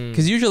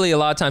 Because usually a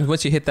lot of times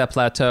once you hit that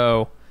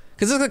plateau,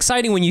 because it's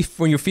exciting when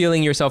you're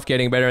feeling yourself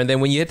getting better, and then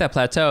when you hit that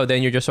plateau,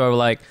 then you're just sort of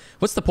like,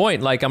 what's the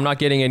point? Like, I'm not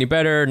getting any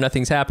better,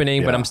 nothing's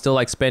happening, but I'm still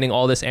like spending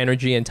all this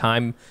energy and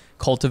time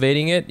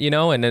cultivating it,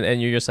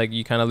 and you're just like,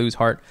 you kind of lose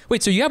heart.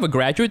 Wait, so you have a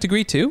graduate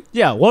degree too?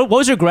 Yeah. What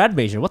was your grad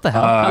major? What the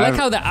hell? I like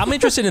how I'm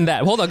interested in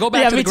that. Hold on, go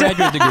back to the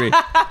graduate degree.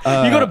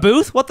 You go to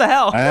Booth? What the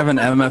hell? I have an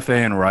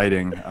MFA in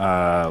writing,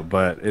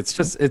 but it's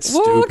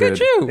stupid. Look at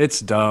you. It's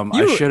dumb.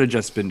 I should have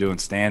just been doing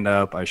stand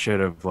up. I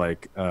should have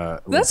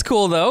That's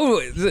cool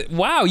though.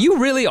 Wow, you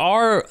really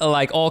are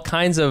like all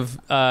kinds of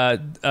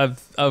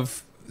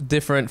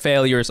different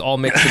failures all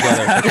mixed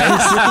together.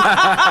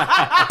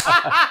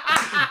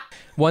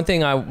 One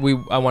thing I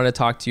wanted to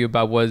talk to you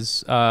about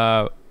was,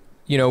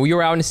 you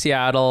were out in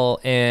Seattle,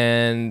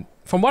 and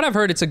from what I've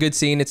heard, it's a good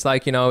scene. It's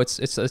like,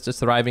 it's a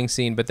thriving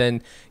scene. But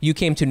then you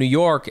came to New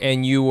York,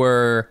 and you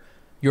were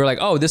like,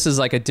 oh, this is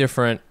like a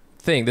different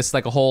thing. This is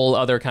like a whole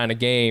other kind of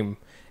game.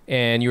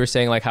 And you were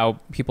saying like how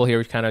people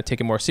here kind of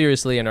take it more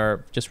seriously and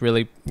are just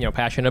really,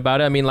 passionate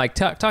about it. I mean, like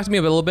talk to me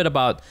a little bit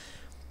about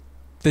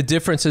the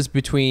differences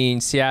between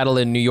Seattle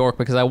and New York,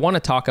 because I want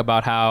to talk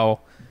about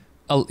how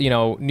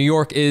New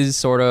York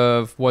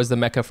was the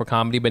mecca for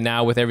comedy, but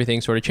now with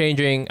everything sort of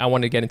changing, I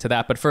want to get into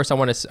that. But first, I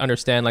want to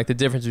understand like the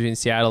difference between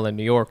Seattle and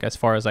New York as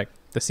far as like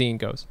the scene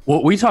goes.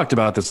 Well, we talked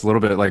about this a little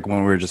bit, like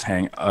when we were just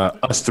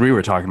us three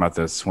were talking about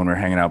this when we were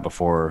hanging out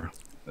before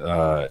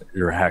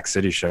your Hack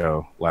City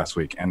show last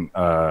week. And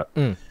I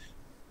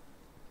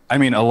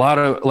mean, a lot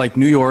of like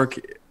New York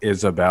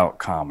is about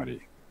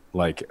comedy.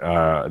 Like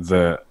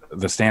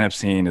the stand-up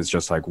scene is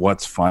just like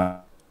what's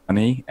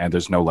funny, and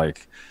there's no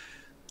like,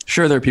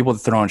 sure, there are people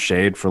throwing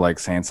shade for like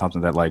saying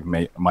something that like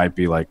might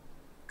be like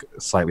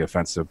slightly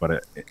offensive,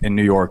 but in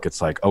New York, it's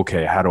like,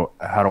 okay, how do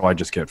I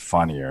just get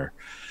funnier?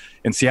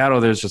 In Seattle,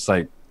 there's just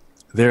like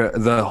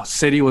the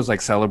city was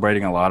like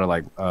celebrating a lot of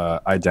like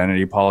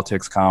identity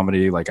politics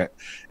comedy,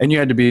 and you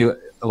had to be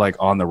like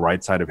on the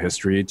right side of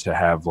history to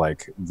have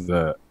like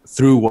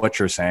through what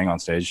you're saying on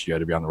stage, you had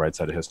to be on the right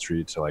side of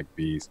history to like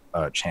be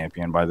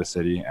championed by the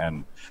city.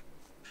 And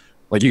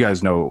like, you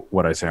guys know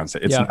what I say on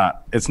stage.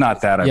 It's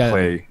not that I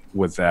play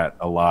with that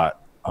a lot.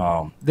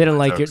 They didn't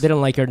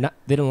like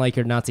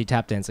your Nazi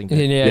tap dancing.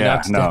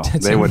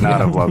 They would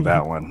not have loved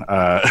that one.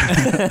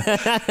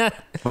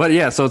 But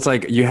yeah, so it's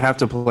like you have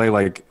to play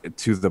like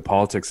to the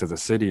politics of the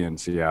city in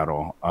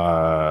Seattle,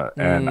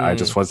 and I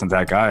just wasn't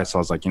that guy. So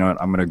I was like, you know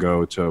what, I'm gonna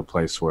go to a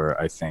place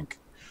where I think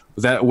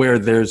where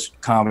there's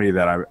comedy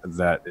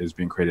that is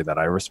being created that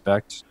I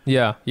respect.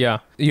 Yeah.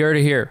 You heard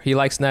it here. He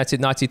likes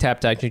Nazi tap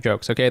dancing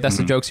jokes. Okay, that's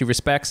the jokes he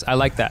respects. I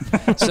like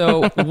that.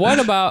 So what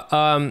about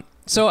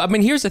So, I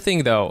mean, here's the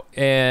thing, though,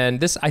 and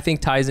this, I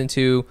think, ties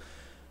into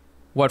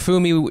what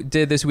Fumi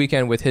did this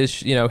weekend with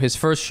his, his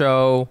first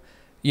show.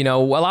 A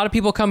lot of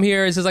people come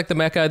here. This is like the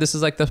Mecca. This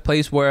is like the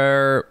place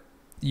where,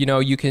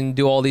 you can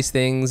do all these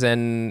things.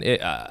 And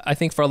I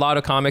think for a lot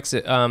of comics,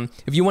 if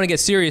you want to get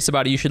serious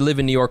about it, you should live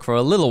in New York for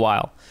a little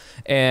while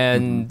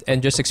and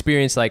just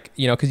experience, like,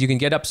 because you can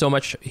get up so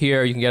much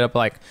here. You can get up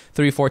like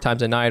 3-4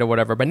 times a night or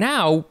whatever. But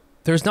now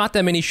there's not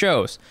that many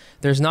shows.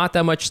 There's not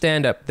that much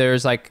stand-up.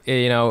 There's like,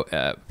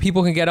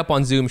 people can get up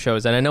on Zoom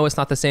shows. And I know it's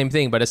not the same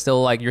thing, but it's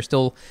still like, you're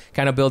still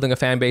kind of building a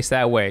fan base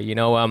that way.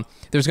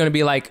 There's going to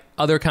be like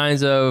other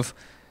kinds of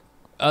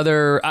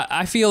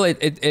I feel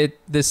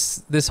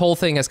this whole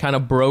thing has kind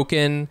of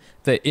broken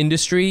the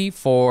industry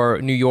for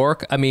New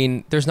York. I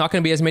mean, there's not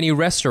going to be as many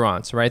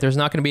restaurants, right? There's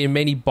not going to be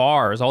many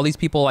bars. All these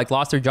people like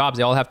lost their jobs.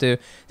 They all have to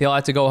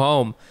go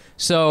home.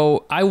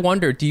 So I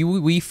wonder,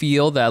 we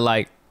feel that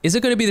like, is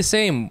it going to be the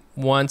same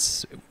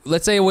once,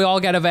 let's say we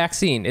all get a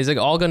vaccine? Is it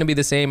all going to be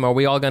the same? Are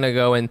we all going to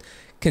go and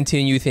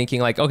continue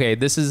thinking like, okay,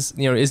 this is,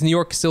 is New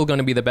York still going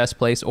to be the best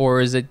place?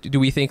 Or do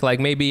we think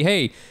like maybe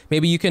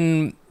you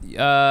can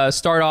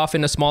start off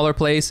in a smaller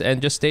place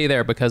and just stay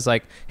there because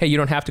like, hey, you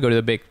don't have to go to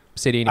the big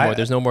city anymore.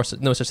 There's no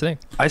such thing.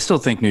 I still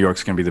think New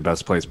York's going to be the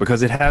best place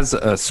because it has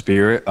a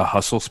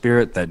hustle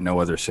spirit that no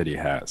other city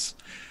has.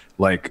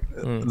 Like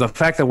the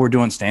fact that we're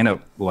doing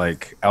stand-up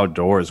like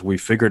outdoors, we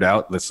figured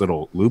out this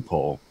little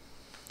loophole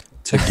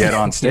to get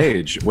on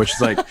stage, which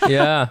is like,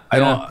 I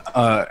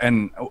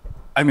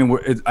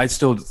mean, I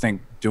still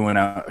think doing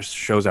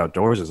shows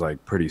outdoors is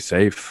like pretty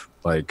safe.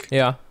 Like,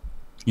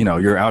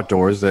 you're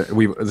outdoors. The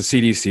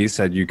CDC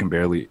said you can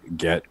barely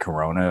get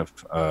corona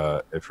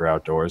if you're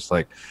outdoors.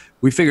 Like,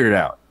 we figured it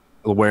out.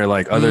 Where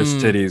like other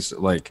cities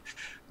like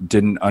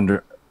didn't I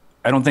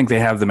don't think they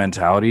have the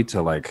mentality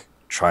to like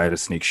try to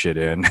sneak shit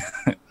in,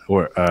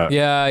 or they're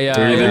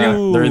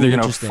either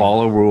gonna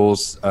follow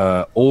rules,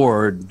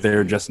 or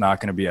they're just not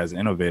gonna be as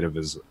innovative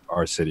as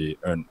our city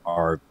and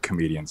our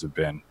comedians have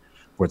been.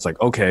 Where it's like,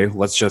 okay,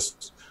 let's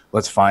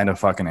find a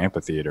fucking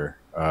amphitheater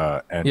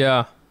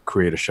and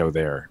create a show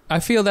there. I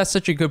feel that's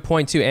such a good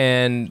point too,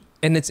 and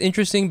it's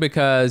interesting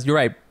because you're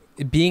right.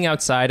 Being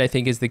outside, I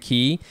think, is the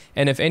key.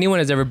 And if anyone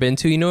has ever been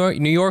to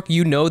New York,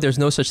 there's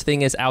no such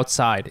thing as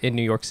outside in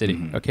New York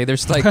City. Okay,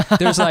 there's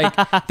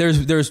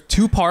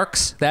two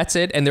parks. That's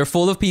it, and they're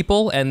full of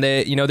people. And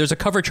there's a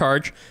cover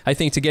charge, I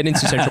think, to get into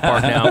Central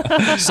Park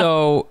now.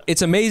 So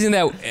it's amazing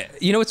that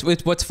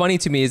what's funny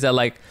to me is that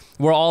like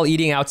we're all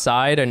eating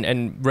outside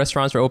and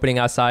restaurants are opening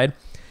outside,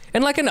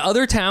 and like in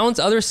other towns,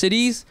 other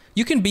cities,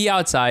 you can be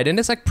outside and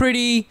it's like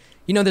pretty.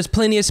 There's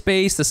plenty of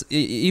space.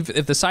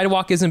 If the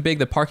sidewalk isn't big,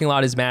 the parking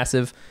lot is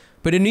massive.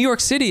 But in New York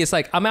City, it's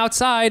like, I'm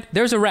outside,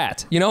 there's a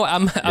rat.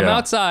 I'm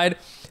outside,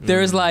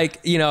 there's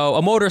like,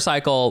 a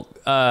motorcycle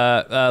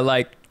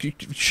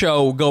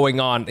show going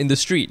on in the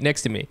street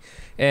next to me.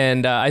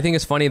 And I think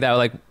it's funny that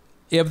like,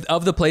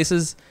 of the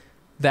places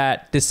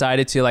that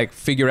decided to like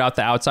figure out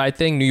the outside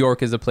thing, New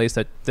York is the place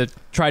that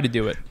tried to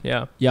do it.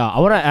 Yeah. I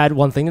want to add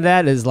one thing to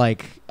that is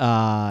like,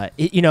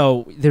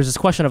 there's this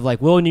question of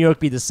like, will New York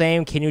be the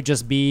same? Can you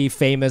just be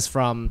famous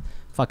from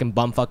fucking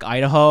bumfuck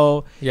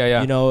Idaho?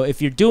 Yeah.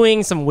 If you're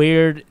doing some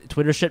weird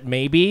Twitter shit,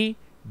 maybe.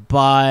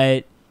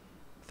 But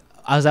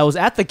as I was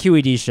at the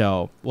QED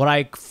show, what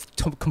I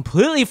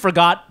completely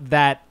forgot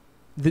that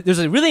there's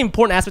a really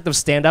important aspect of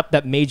stand-up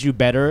that made you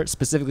better,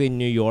 specifically in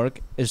New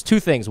York, is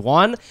two things.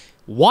 One,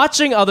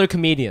 watching other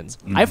comedians.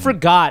 I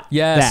forgot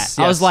that.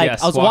 I was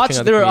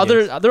watching. There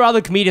were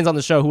other comedians on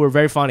the show who were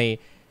very funny.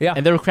 Yeah,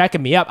 and they were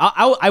cracking me up.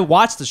 I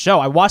watched the show.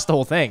 I watched the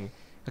whole thing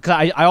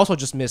because I also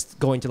just missed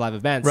going to live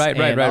events.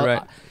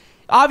 Right.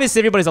 Obviously,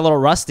 everybody's a little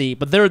rusty,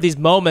 but there are these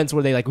moments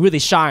where they like really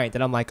shined,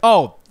 and I'm like,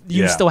 oh,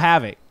 you still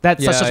have it.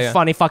 That's such a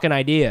funny fucking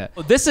idea.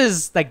 This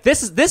is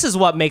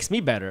what makes me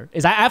better.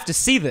 Is I have to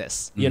see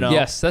this.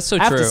 Yes, that's so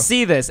true. I have to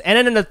see this,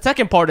 and then the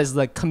second part is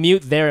the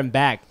commute there and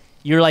back.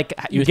 You're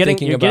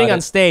getting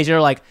on stage.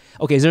 You're like,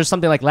 okay, is there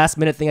something like last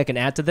minute thing I can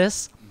add to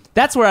this?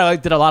 That's where I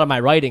did a lot of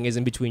my writing is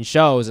in between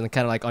shows and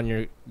kind of like on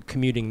your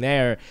commuting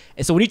there.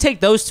 And so when you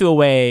take those two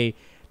away,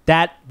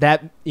 that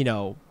it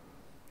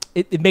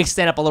makes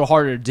stand up a little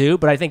harder to do.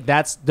 But I think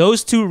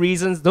those two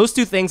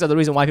things are the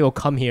reason why people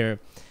come here,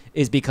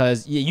 is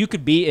because you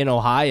could be in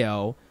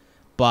Ohio,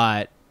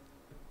 but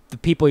the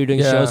people you're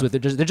doing shows with,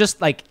 they're just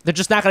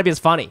not gonna be as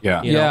funny.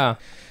 Yeah.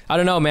 I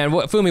don't know, man.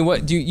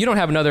 Fumi, you don't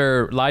have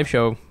another live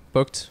show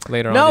booked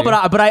later on? No,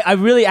 but I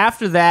really,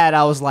 after that,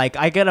 I was like,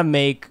 I gotta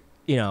make,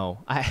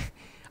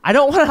 I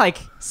don't want to like,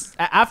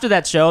 after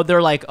that show,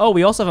 they're like, oh,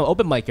 we also have an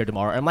open mic here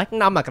tomorrow. I'm like,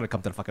 no, I'm not gonna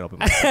come to the fucking open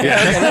mic.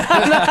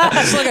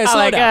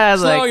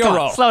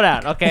 Slow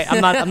down. Okay,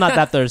 I'm not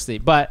that thirsty,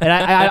 but and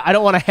I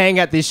don't want to hang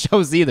at these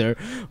shows either.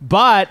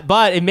 But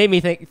it made me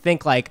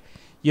think like,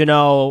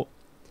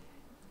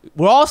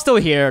 we're all still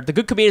here. The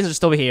good comedians are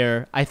still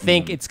here. I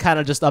think it's kind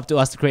of just up to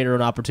us to create our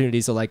own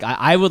opportunities. So like,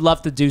 I would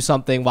love to do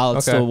something while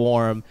it's still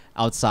warm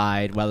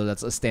outside, whether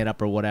that's a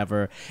stand-up or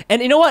whatever.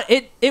 And you know what?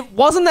 It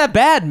wasn't that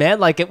bad, man.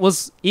 Like it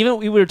was, even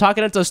we were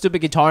talking into a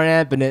stupid guitar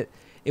amp and it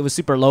was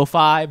super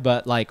lo-fi,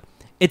 but like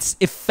it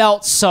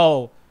felt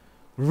so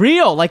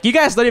real. Like you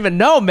guys don't even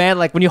know, man.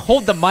 Like when you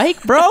hold the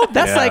mic, bro,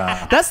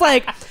 that's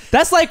like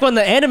when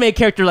the anime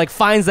character like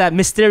finds that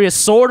mysterious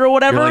sword or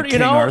whatever. You're like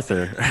King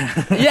Arthur.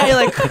 Yeah, you're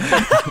like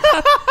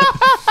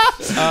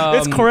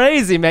it's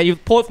crazy, man. You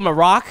pull it from a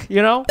rock,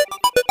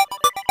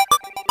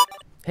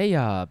 Hey,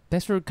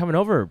 thanks for coming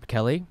over,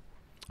 Kelly.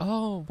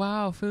 Oh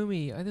wow,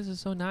 Fumi, this is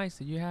so nice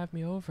that you have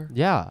me over.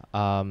 Yeah,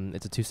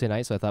 it's a Tuesday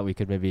night, so I thought we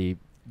could maybe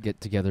get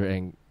together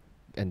and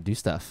do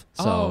stuff.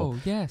 So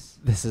yes,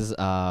 this is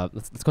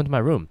let's go into my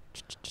room.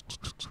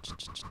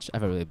 I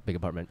have a really big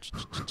apartment.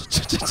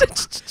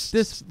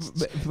 This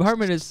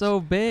apartment is so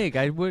big.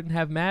 I wouldn't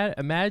have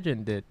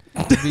imagined it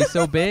to be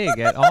so big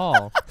at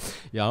all.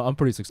 Yeah, I'm a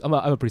pretty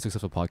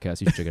successful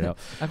podcast. You should check it out.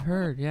 I've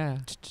heard. Yeah,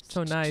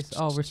 so nice.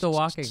 Oh, we're still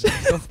walking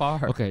so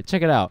far. Okay,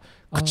 check it out.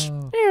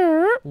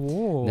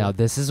 Whoa. Now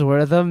this is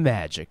where the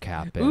magic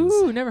happens.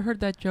 Ooh, never heard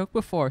that joke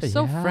before.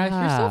 So fresh.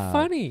 You're so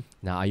funny.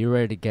 Now, are you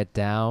ready to get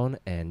down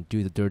and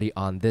do the dirty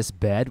on this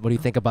bed? What do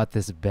you think about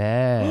this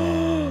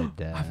bed?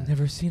 I've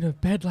never seen a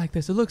bed like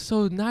this. It looks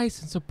so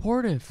nice and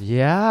supportive.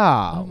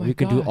 Yeah. Oh my we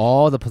can do gosh.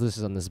 all the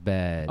positions on this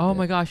bed. Oh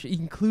my gosh,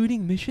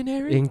 including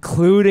missionary?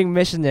 Including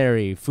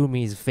missionary,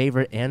 Fumi's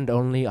favorite and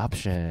only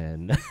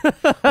option.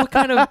 What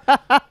kind of...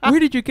 Where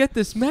did you get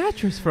this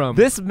mattress from?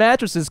 This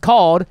mattress is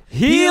called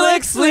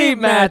Helix Sleep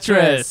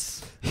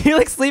Mattress.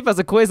 Helix Sleep has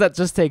a quiz that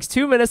just takes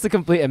 2 minutes to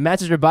complete and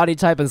matches your body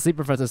type and sleep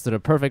preferences to the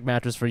perfect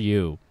mattress for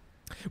you.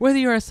 Whether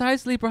you're a side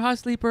sleeper, hot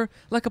sleeper,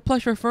 like a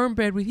plush or firm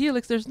bed with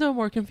Helix, there's no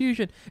more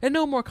confusion and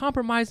no more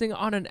compromising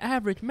on an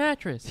average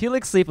mattress.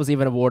 Helix Sleep was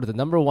even awarded the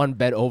 #1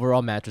 bed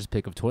overall mattress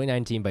pick of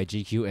 2019 by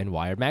GQ and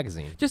Wired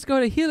magazine. Just go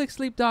to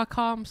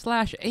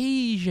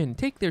helixsleep.com/Asian.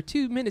 Take their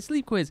 2-minute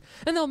sleep quiz,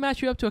 and they'll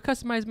match you up to a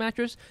customized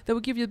mattress that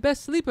will give you the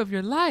best sleep of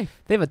your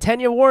life. They have a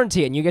 10-year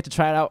warranty, and you get to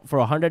try it out for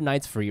 100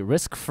 nights free,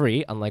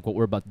 risk-free, unlike what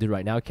we're about to do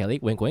right now, Kelly.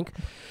 Wink, wink.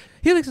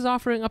 Helix is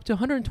offering up to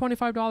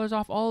 $125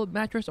 off all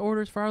mattress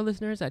orders for our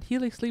listeners at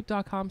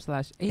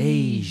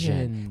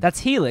helixsleep.com/Asian. That's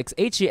Helix,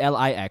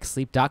 HELIX,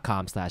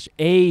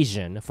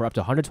 sleep.com/Asian for up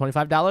to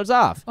 $125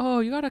 off.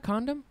 Oh, you got a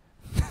condom?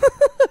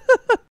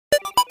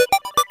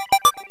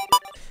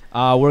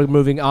 We're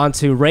moving on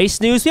to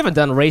race news. We haven't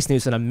done race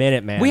news in a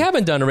minute, man. We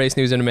haven't done a race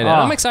news in a minute. Oh.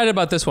 I'm excited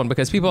about this one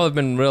because people have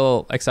been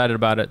real excited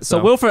about it.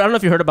 So Wilfred, I don't know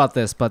if you heard about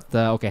this, but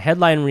okay,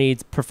 headline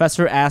reads,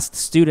 Professor asked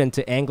student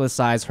to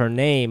anglicize her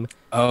name.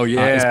 Oh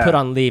yeah, Is put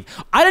on leave.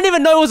 I didn't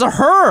even know it was a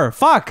her.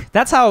 Fuck.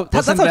 That's how Wasn't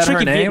that's how that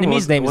tricky her name?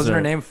 Vietnamese names Wasn't are.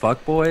 her name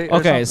Fuckboy?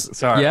 Okay,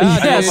 sorry.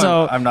 Yeah,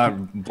 so I'm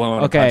not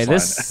blowing. Okay, a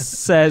this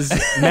says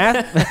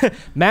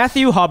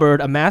Matthew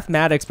Hubbard, a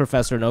mathematics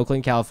professor in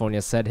Oakland,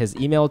 California, said his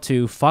email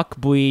to Phuc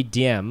Bui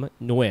Diem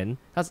Nguyen.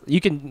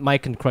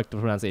 Mike can correct the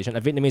pronunciation.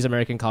 A Vietnamese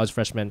American college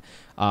freshman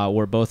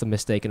were both a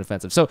mistake and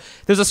offensive. So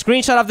there's a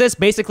screenshot of this.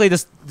 Basically,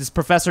 this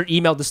professor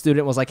emailed the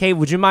student, was like, "Hey,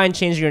 would you mind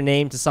changing your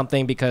name to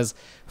something because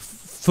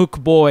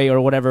Phuc Boy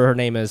or whatever her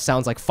name is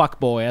sounds like fuck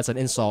boy. That's an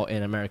insult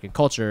in American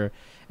culture."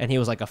 And he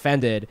was like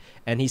offended,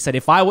 and he said,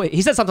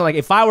 he said something like,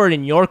 "If I were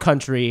in your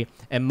country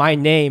and my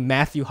name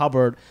Matthew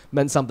Hubbard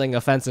meant something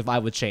offensive, I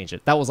would change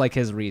it." That was like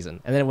his reason,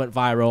 and then it went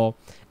viral,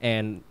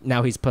 and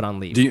now he's put on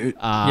leave.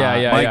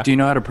 Mike, do you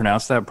know how to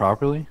pronounce that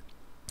properly?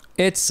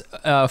 It's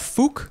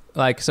Phuc,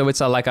 so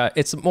it's a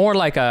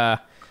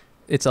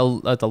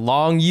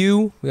long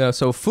U,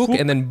 so Phuc,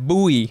 and then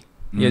Bui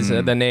is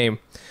the name.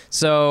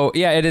 So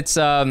yeah, it's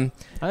I think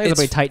it's a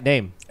pretty tight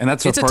name, and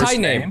that's it's a tight first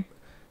name.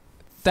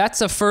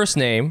 That's a first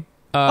name.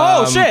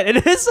 Oh shit,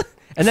 it is.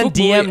 And then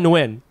DM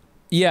Nguyen.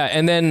 Yeah,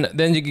 and then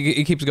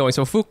it keeps going.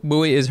 So Phuc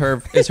Bui is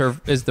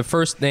the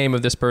first name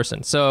of this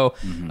person. So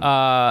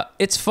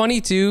it's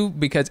funny too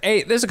because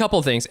there's a couple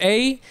of things.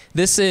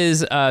 This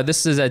is at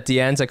De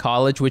Anza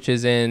College, which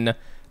is in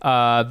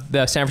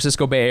the San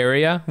Francisco Bay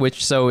Area,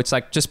 so it's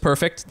like just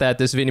perfect that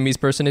this Vietnamese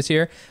person is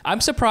here. I'm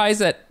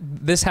surprised that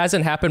this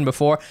hasn't happened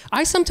before.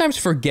 I sometimes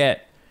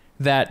forget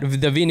that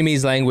the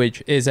Vietnamese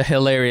language is a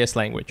hilarious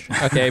language,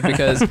 okay?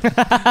 Because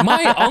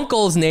my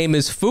uncle's name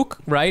is Phuc,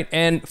 right?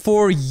 And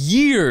for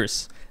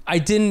years, I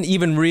didn't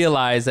even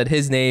realize that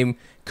his name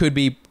could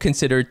be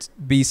considered to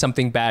be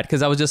something bad,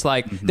 because I was just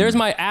like, there's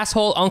my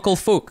asshole Uncle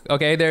Phuc,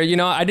 okay? I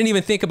didn't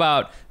even think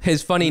about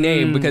his funny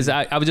name because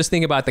I was just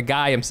thinking about the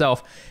guy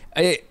himself.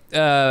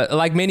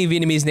 Like many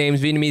Vietnamese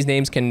names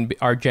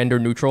are gender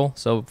neutral,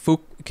 so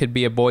Phuc could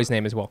be a boy's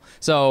name as well.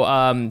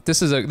 So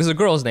this is a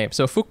girl's name.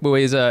 So Phuc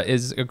Bui is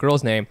a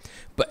girl's name.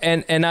 But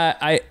and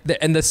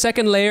the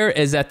second layer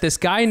is that this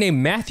guy named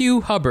Matthew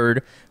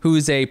Hubbard,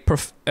 who's a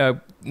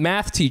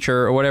math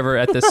teacher or whatever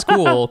at this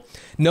school,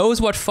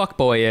 knows what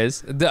fuckboy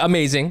is.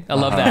 Amazing, I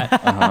love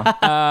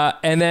that.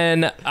 And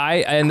then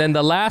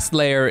the last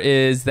layer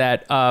is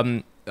that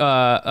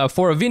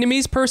for a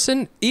Vietnamese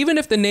person, even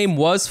if the name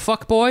was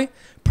fuckboy,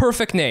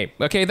 perfect name.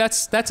 Okay,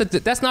 that's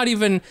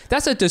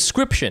a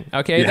description.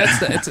 Okay,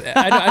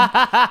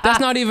 that's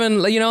not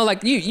even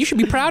you should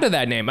be proud of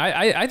that name.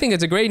 I think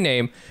it's a great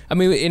name. I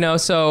mean,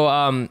 so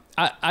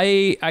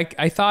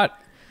I thought.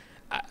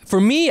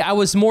 For me, I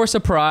was more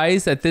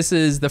surprised that this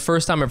is the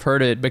first time I've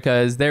heard it,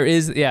 because there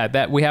is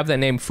that we have that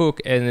name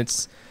Phuc, and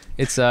it's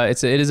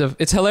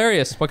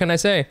hilarious. What can I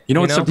say?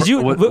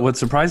 What's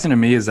surprising to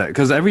me is that,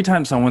 because every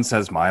time someone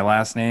says my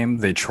last name,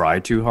 they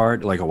try too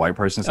hard. Like a white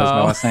person says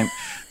my last name,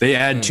 they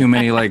add too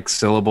many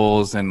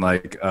syllables and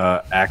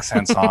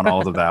accents on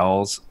all the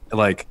vowels.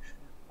 Like,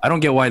 I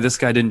don't get why this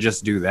guy didn't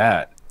just do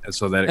that.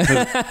 So that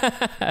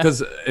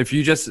because if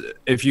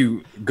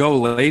you go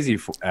lazy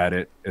at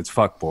it, it's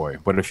fuck boy.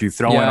 But if you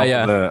throw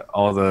in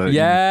all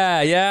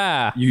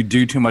the you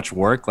do too much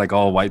work like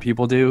all white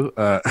people do.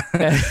 Then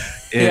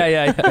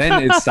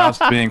it stops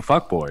being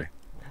fuck boy.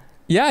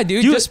 Yeah,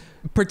 dude. Just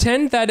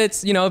pretend that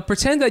it's,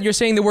 pretend that you're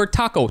saying the word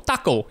taco.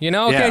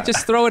 Okay,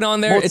 just throw it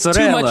on there. Mozzarella. It's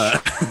too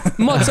much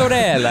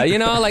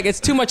mozzarella. Like it's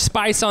too much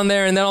spice on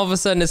there, and then all of a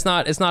sudden it's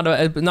not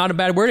a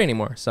bad word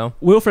anymore. So,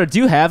 Wilfred, do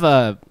you have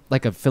a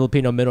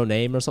Filipino middle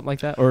name or something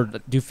like that, or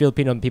do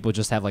Filipino people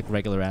just have like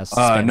regular ass?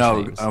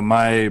 No, names?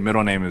 my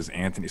middle name is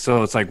Anthony.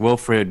 So it's like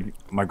Wilfred.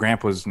 My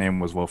grandpa's name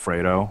was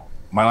Wilfredo.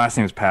 My last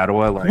name is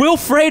Padua. Like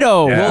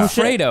Wilfredo. Yeah.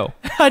 Wilfredo.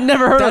 I'd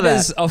never heard of that. That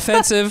is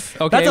offensive.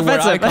 Okay, That's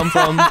offensive.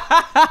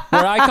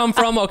 Where I come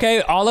from.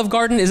 Okay, Olive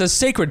Garden is a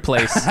sacred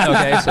place.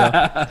 Okay, so.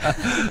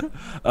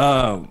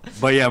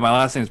 But yeah, my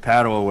last name is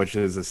Padua, which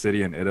is a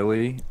city in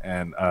Italy,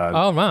 and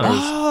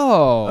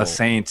oh, a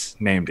saint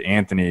named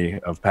Anthony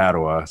of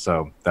Padua.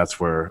 So that's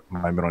where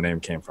my middle name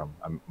came from.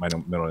 My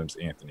middle name's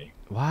Anthony.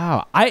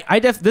 Wow. When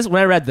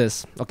I read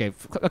this, okay,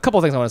 a couple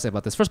of things I want to say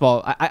about this. First of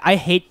all, I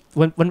hate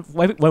when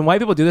white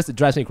people do this, it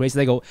drives me crazy.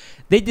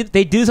 They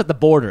do this at the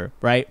border,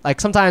 right? Like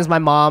sometimes I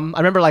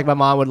remember like my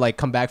mom would like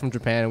come back from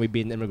Japan and we'd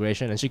be in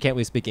immigration and she can't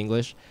really speak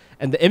English.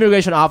 And the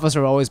immigration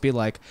officer would always be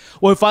like,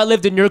 well, if I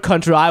lived in your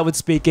country, I would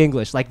speak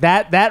English. Like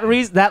that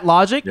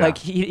logic, yeah. Like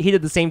he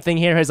did the same thing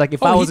here. He's like,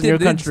 if I was in your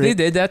country. He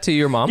did that to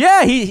your mom?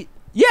 Yeah,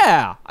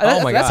 Yeah,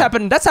 oh my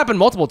God. That's happened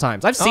multiple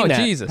times. I've seen that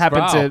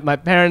happen to my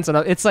parents, and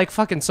it's like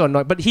fucking so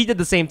annoying. But he did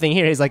the same thing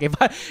here. He's like,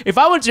 if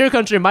I went to your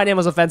country and my name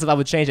was offensive, I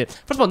would change it.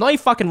 First of all, no, you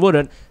fucking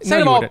wouldn't.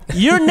 Second of all,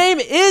 your name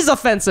is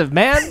offensive,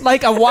 man.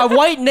 Like a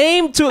white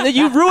name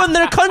you ruined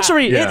their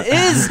country. Yeah. It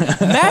is.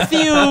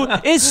 Matthew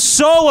is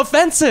so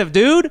offensive,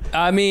 dude.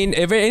 I mean,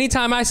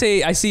 anytime I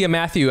see a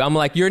Matthew, I'm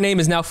like, your name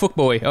is now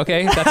Fuckboy.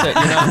 Okay, that's it.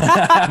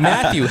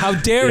 Matthew, how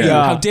dare you?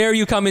 How dare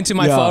you come into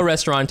my pho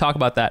restaurant and talk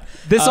about that?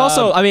 This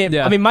also, I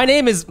mean, my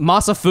name is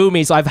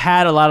Masafumi, so I've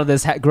had a lot of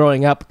this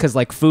growing up because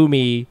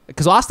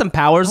Austin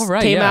Powers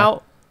came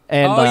out,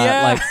 and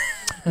like,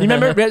 you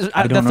remember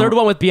the third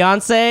one with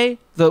Beyonce?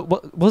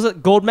 What was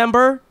it? Gold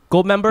member?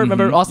 Mm-hmm.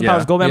 Remember Austin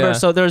Powers Gold member? Yeah.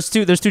 So there's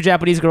two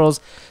Japanese girls.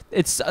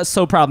 It's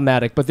so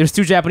problematic, but there's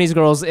two Japanese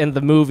girls in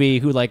the movie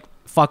who like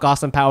fuck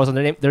Austin Powers,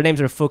 and their names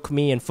are Fuck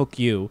Me and Fuck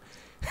You.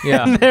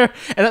 Yeah, and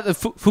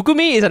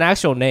Fukumi is an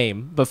actual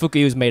name, but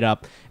Fukuyu is made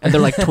up, and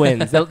they're like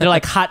twins. They're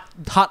like hot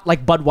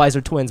like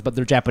Budweiser twins, but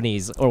they're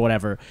Japanese or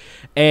whatever.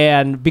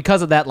 And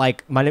because of that,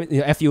 like my name,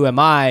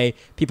 Fumi,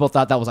 people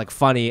thought that was like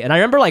funny. And I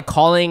remember like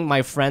calling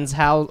my friends'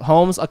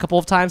 homes a couple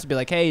of times to be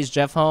like, "Hey, is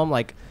Jeff home?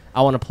 Like,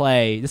 I want to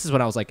play." This is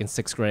when I was like in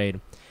 6th grade.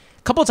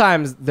 A couple of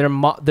times, their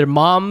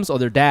moms or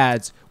their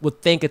dads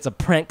would think it's a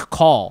prank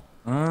call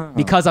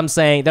because I'm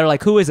saying, they're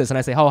like, "Who is this?" And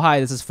I say, "Oh, hi,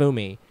 this is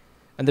Fumi."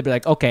 And they'd be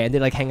like, okay, and they'd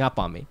like hang up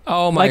on me.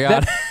 Oh my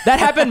God. That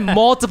happened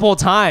multiple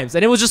times,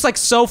 and it was just like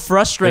so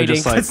frustrating.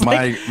 Just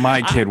like,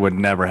 my kid would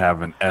never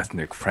have an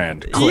ethnic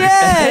friend.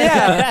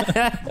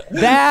 Yeah.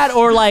 That,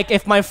 or like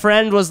if my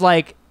friend was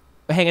like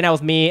hanging out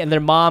with me and their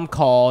mom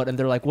called and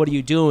they're like, what are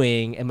you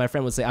doing? And my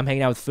friend would say, I'm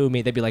hanging out with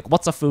Fumi. They'd be like,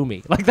 what's a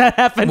Fumi? Like that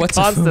happened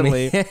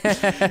constantly.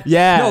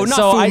 Yeah. No, not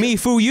Fumi,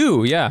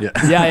 Fu-you.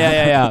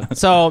 Yeah.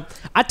 So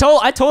I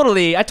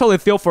totally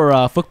feel for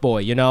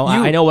Fuckboy,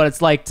 I know what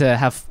it's like to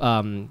have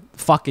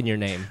fuck in your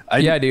name.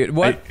 Dude.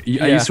 What?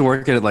 I used to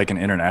work at like an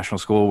international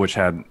school,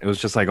 it was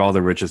just like all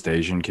the richest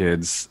Asian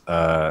kids,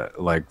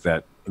 like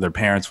that their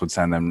parents would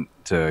send them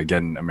to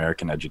get an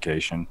American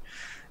education.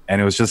 And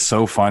it was just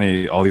so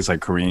funny. All these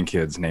like Korean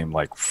kids named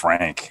like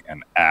Frank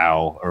and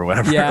Al or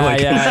whatever.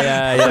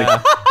 Yeah.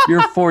 Like,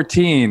 you're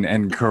 14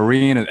 and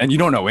Korean and you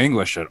don't know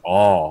English at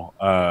all,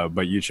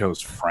 but you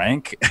chose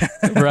Frank.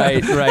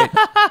 Right.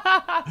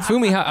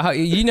 Fumi, how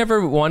you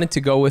never wanted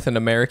to go with an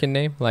American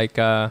name, like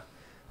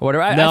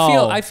whatever?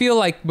 No. I feel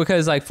like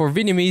because like for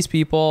Vietnamese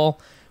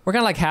people, we're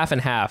kind of like half and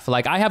half.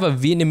 Like I have a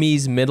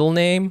Vietnamese middle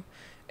name.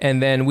 And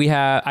then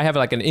I have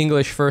like an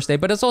English first name,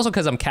 but it's also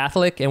because I'm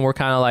Catholic and we're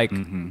kind of like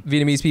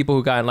Vietnamese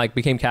people who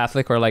became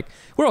Catholic, or like,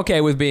 we're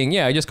okay with being,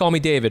 just call me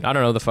David. I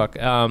don't know the fuck.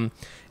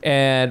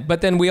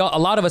 But then a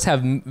lot of us have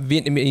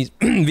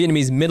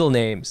Vietnamese middle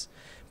names.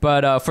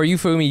 But for you,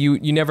 Fumi,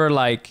 you never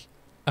like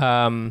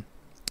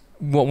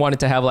wanted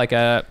to have like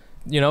a,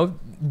 No,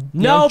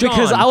 John,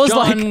 because I was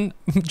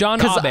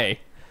John Abe.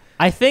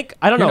 I think,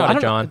 I don't know.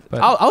 Not John.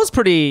 But. I was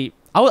pretty...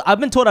 I've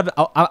been told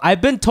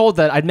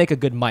that I'd make a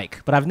good Mike,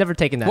 but I've never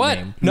taken that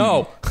name.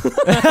 No.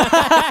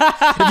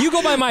 If you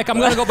go by Mike, I'm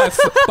gonna go by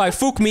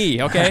Fook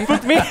Me. Okay.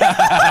 Fook Me.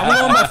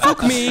 I'm going by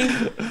Fook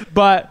Me.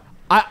 But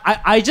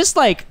I just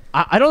like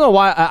I don't know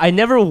why I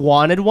never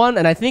wanted one,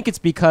 and I think it's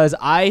because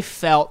I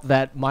felt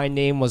that my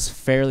name was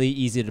fairly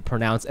easy to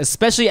pronounce,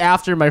 especially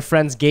after my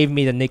friends gave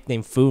me the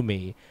nickname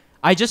Fumi.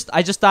 I just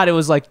thought it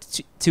was like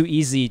too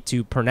easy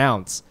to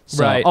pronounce.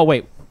 So, right. Oh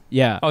wait.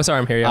 Yeah. Oh, sorry,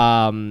 I'm here.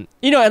 Yeah. And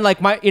like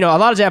a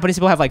lot of Japanese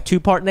people have like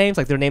 2-part names.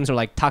 Like their names are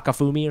like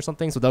Takafumi or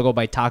something, so they'll go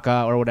by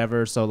Taka or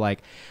whatever. So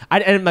like,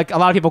 and like a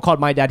lot of people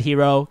called my dad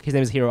Hiro. His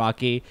name is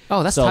Hiroaki.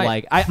 Oh, that's so tight.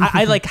 Like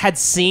I like had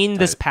seen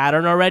this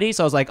pattern already,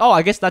 so I was like, oh,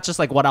 I guess that's just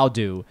like what I'll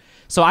do.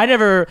 So I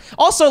never.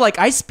 Also, like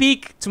I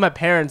speak to my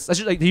parents.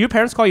 Like, do your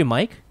parents call you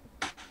Mike?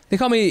 They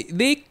call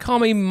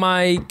me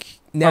Mike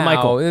now. Or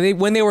Michael.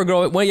 When they were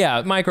growing. Well,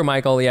 yeah, Mike or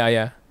Michael.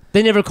 Yeah.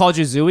 They never called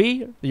you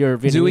Zooey? Your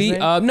Vietnamese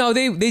name? No,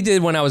 they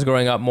did when I was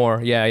growing up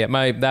more. Yeah.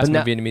 That's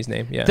my Vietnamese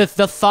name. Yeah.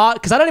 The thought,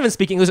 because I don't even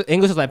speak English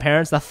with my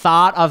parents. The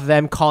thought of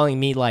them calling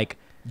me like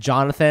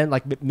Jonathan,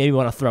 like made me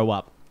want to throw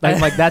up.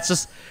 Like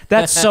that's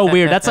so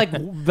weird.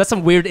 That's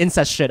some weird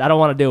incest shit. I don't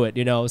want to do it.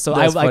 So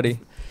that's funny.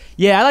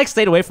 Yeah, I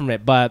stayed away from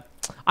it, but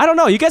I don't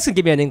know. You guys can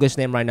give me an English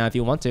name right now if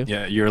you want to.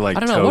 Yeah, you're like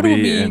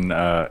Toby in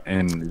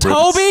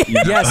Toby?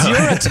 Yes,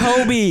 you're a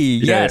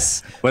Toby.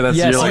 Yes. Well, that's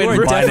yes, you're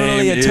you're my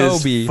definitely name a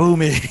Toby. Is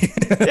Fumi.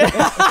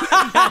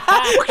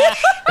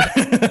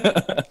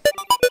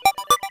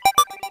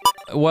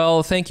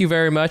 Well, thank you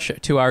very much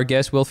to our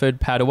guest WILFRED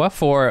PADUA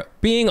for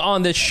being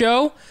on this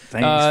show.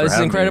 Thanks for this is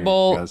having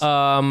incredible.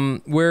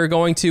 me, We're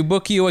going to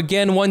book you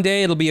again one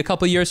day. It'll be a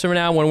couple years from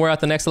now when we're at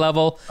the next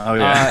level. Oh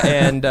yeah.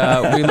 And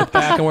we look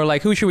back and we're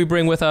like, who should we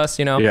bring with us?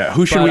 Yeah.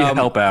 Who should we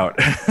help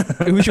out?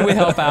 Who should we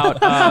help out?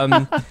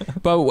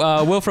 But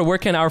WILFRED, where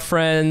can our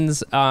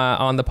friends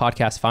on the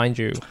podcast find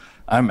you?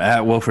 I'm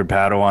at WILFRED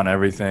PADUA on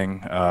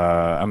everything.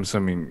 I'm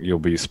assuming you'll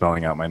be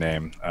spelling out my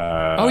name.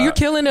 You're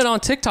killing it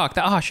on TikTok.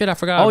 Oh shit, I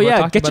forgot. Oh we yeah,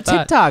 talked get your about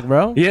that. TikTok,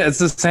 bro. Yeah, it's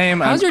the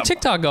same. How's your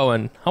TikTok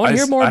going? I want to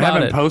hear more about it. I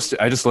haven't posted.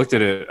 I just looked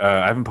at it.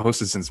 I haven't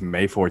posted since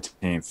May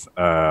 14th,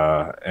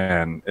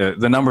 and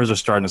the numbers are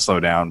starting to slow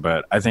down.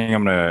 But I think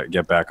I'm gonna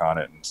get back on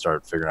it and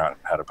start figuring out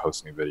how to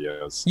post new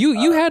videos.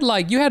 You had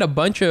a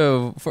bunch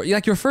of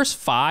your first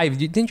 5.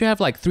 Didn't you have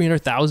like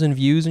 300,000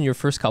 views in your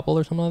first couple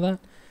or something like that?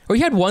 Or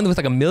you had one with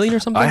like 1 million or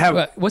something?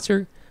 What's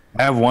your?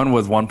 I have one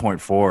with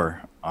 1.4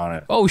 on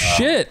it. Oh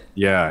shit!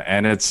 Yeah,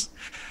 and it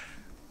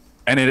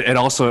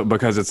also,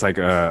 because it's like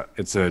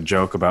it's a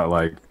joke about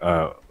like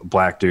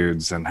black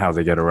dudes and how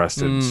they get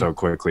arrested so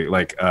quickly.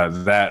 Like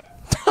it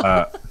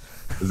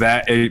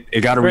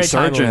got a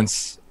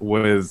resurgence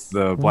with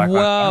the Black Lives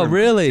Wow, Matter.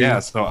 really? Yeah.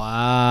 So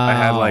Wow. I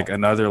had like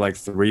another like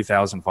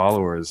 3,000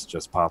 followers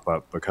just pop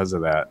up because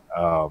of that.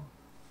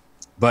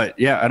 But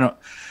yeah,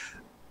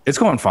 it's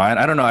going fine.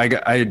 I don't know.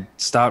 I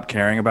stopped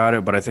caring about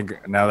it, but I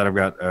think now that I've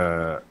got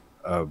a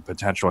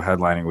potential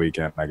headlining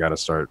weekend, I got to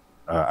start.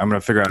 I'm going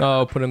to figure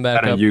out put him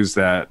back how to up. use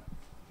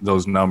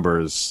those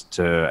numbers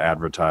to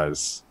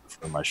advertise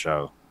for my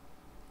show.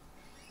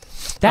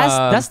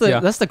 That's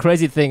the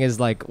crazy thing is,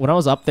 like, when I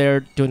was up there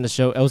doing the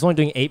show, I was only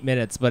doing 8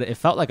 minutes, but it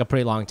felt like a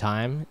pretty long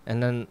time.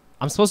 And then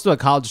I'm supposed to do a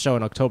college show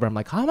in October. I'm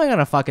like, how am I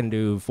gonna fucking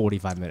do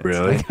 45 minutes?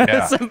 Really? Like,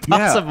 it's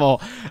impossible.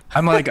 Yeah.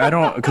 I'm like,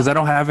 because I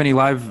don't have any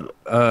live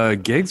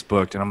gigs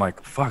booked, and I'm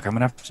like, fuck, I'm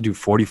gonna have to do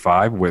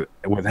 45 with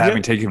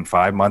having taken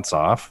 5 months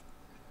off.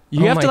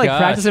 You have to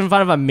practice in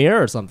front of a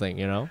mirror or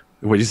something,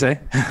 What'd you say?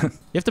 You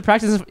have to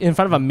practice in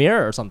front of a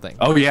mirror or something.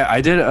 Oh yeah,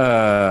 I did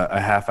a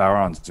half hour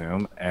on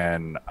Zoom,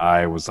 and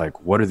I was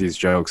like, "What are these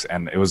jokes?"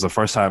 And it was the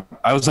first time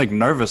I was like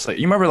nervous. Like,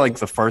 you remember like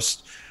the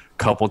first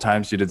couple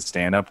times you did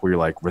stand up where you're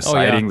like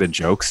reciting the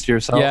jokes to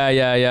yourself?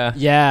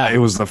 Yeah. It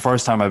was the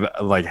first time I've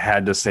like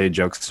had to say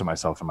jokes to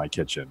myself in my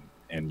kitchen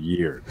in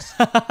years.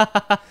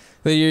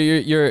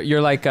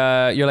 You're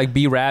like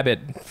B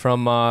Rabbit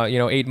from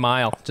 8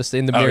 Mile, just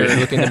in the mirror,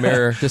 looking in the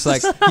mirror, just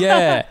like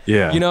yeah.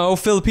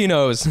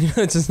 Filipinos.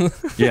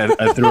 Yeah,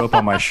 I threw up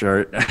on my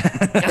shirt.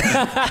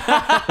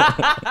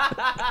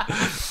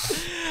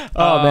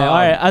 Oh man! All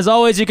right. As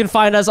always, you can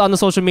find us on the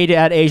social media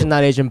at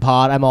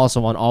Asian.AsianPod. I'm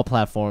also on all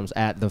platforms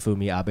at the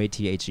Fumi Abe,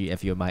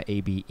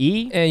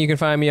 TheFumiAbe. And you can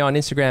find me on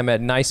Instagram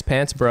at Nice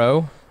Pants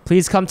Bro.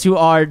 Please come to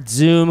our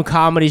Zoom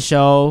comedy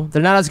show.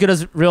 They're not as good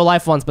as real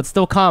life ones, but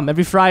still come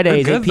every Friday,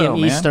 8 p.m.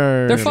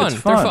 Eastern. They're fun.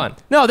 They're fun.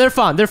 No, they're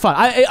fun. They're fun.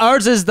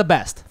 Ours is the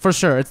best for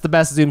sure. It's the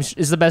best Zoom.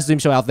 It's the best Zoom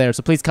show out there.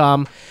 So please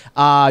come.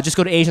 Just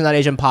go to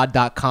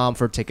Asian.AsianPod.com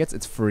for tickets.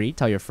 It's free.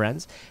 Tell your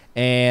friends.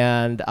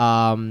 And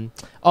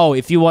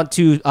if you want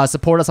to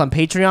support us on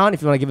Patreon,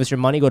 if you want to give us your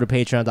money, go to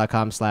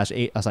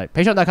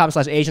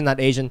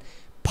patreon.com/Asian.Asian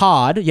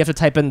pod. You have to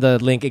type in the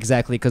link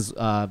exactly because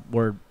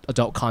we're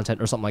adult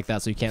content or something like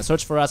that, so you can't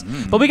search for us.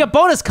 But we got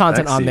bonus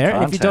content on there.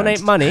 And if you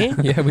donate money,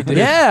 yeah, we do.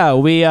 Yeah,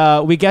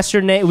 we guess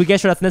your name, we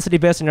guess your ethnicity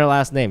based on your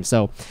last name.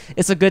 So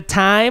it's a good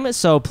time.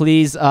 So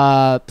please do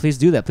that. Please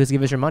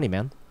give us your money,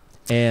 man.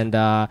 And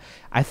I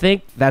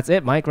think that's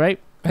it, Mike.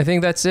 Right? I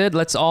think that's it.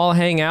 Let's all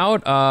hang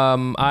out.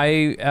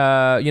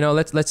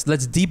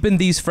 Let's deepen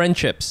these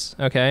friendships.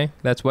 Okay,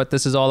 that's what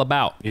this is all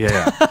about.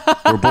 Yeah,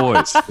 we're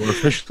boys.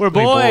 We're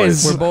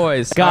boys. We're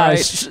boys.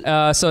 Guys.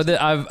 All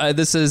right.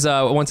 This is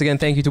once again,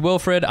 thank you to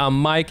WILFRED.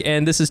 I'm Mike,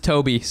 and this is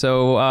Toby.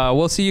 So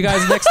we'll see you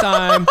guys next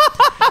time.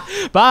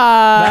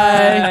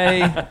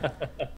 Bye. Bye.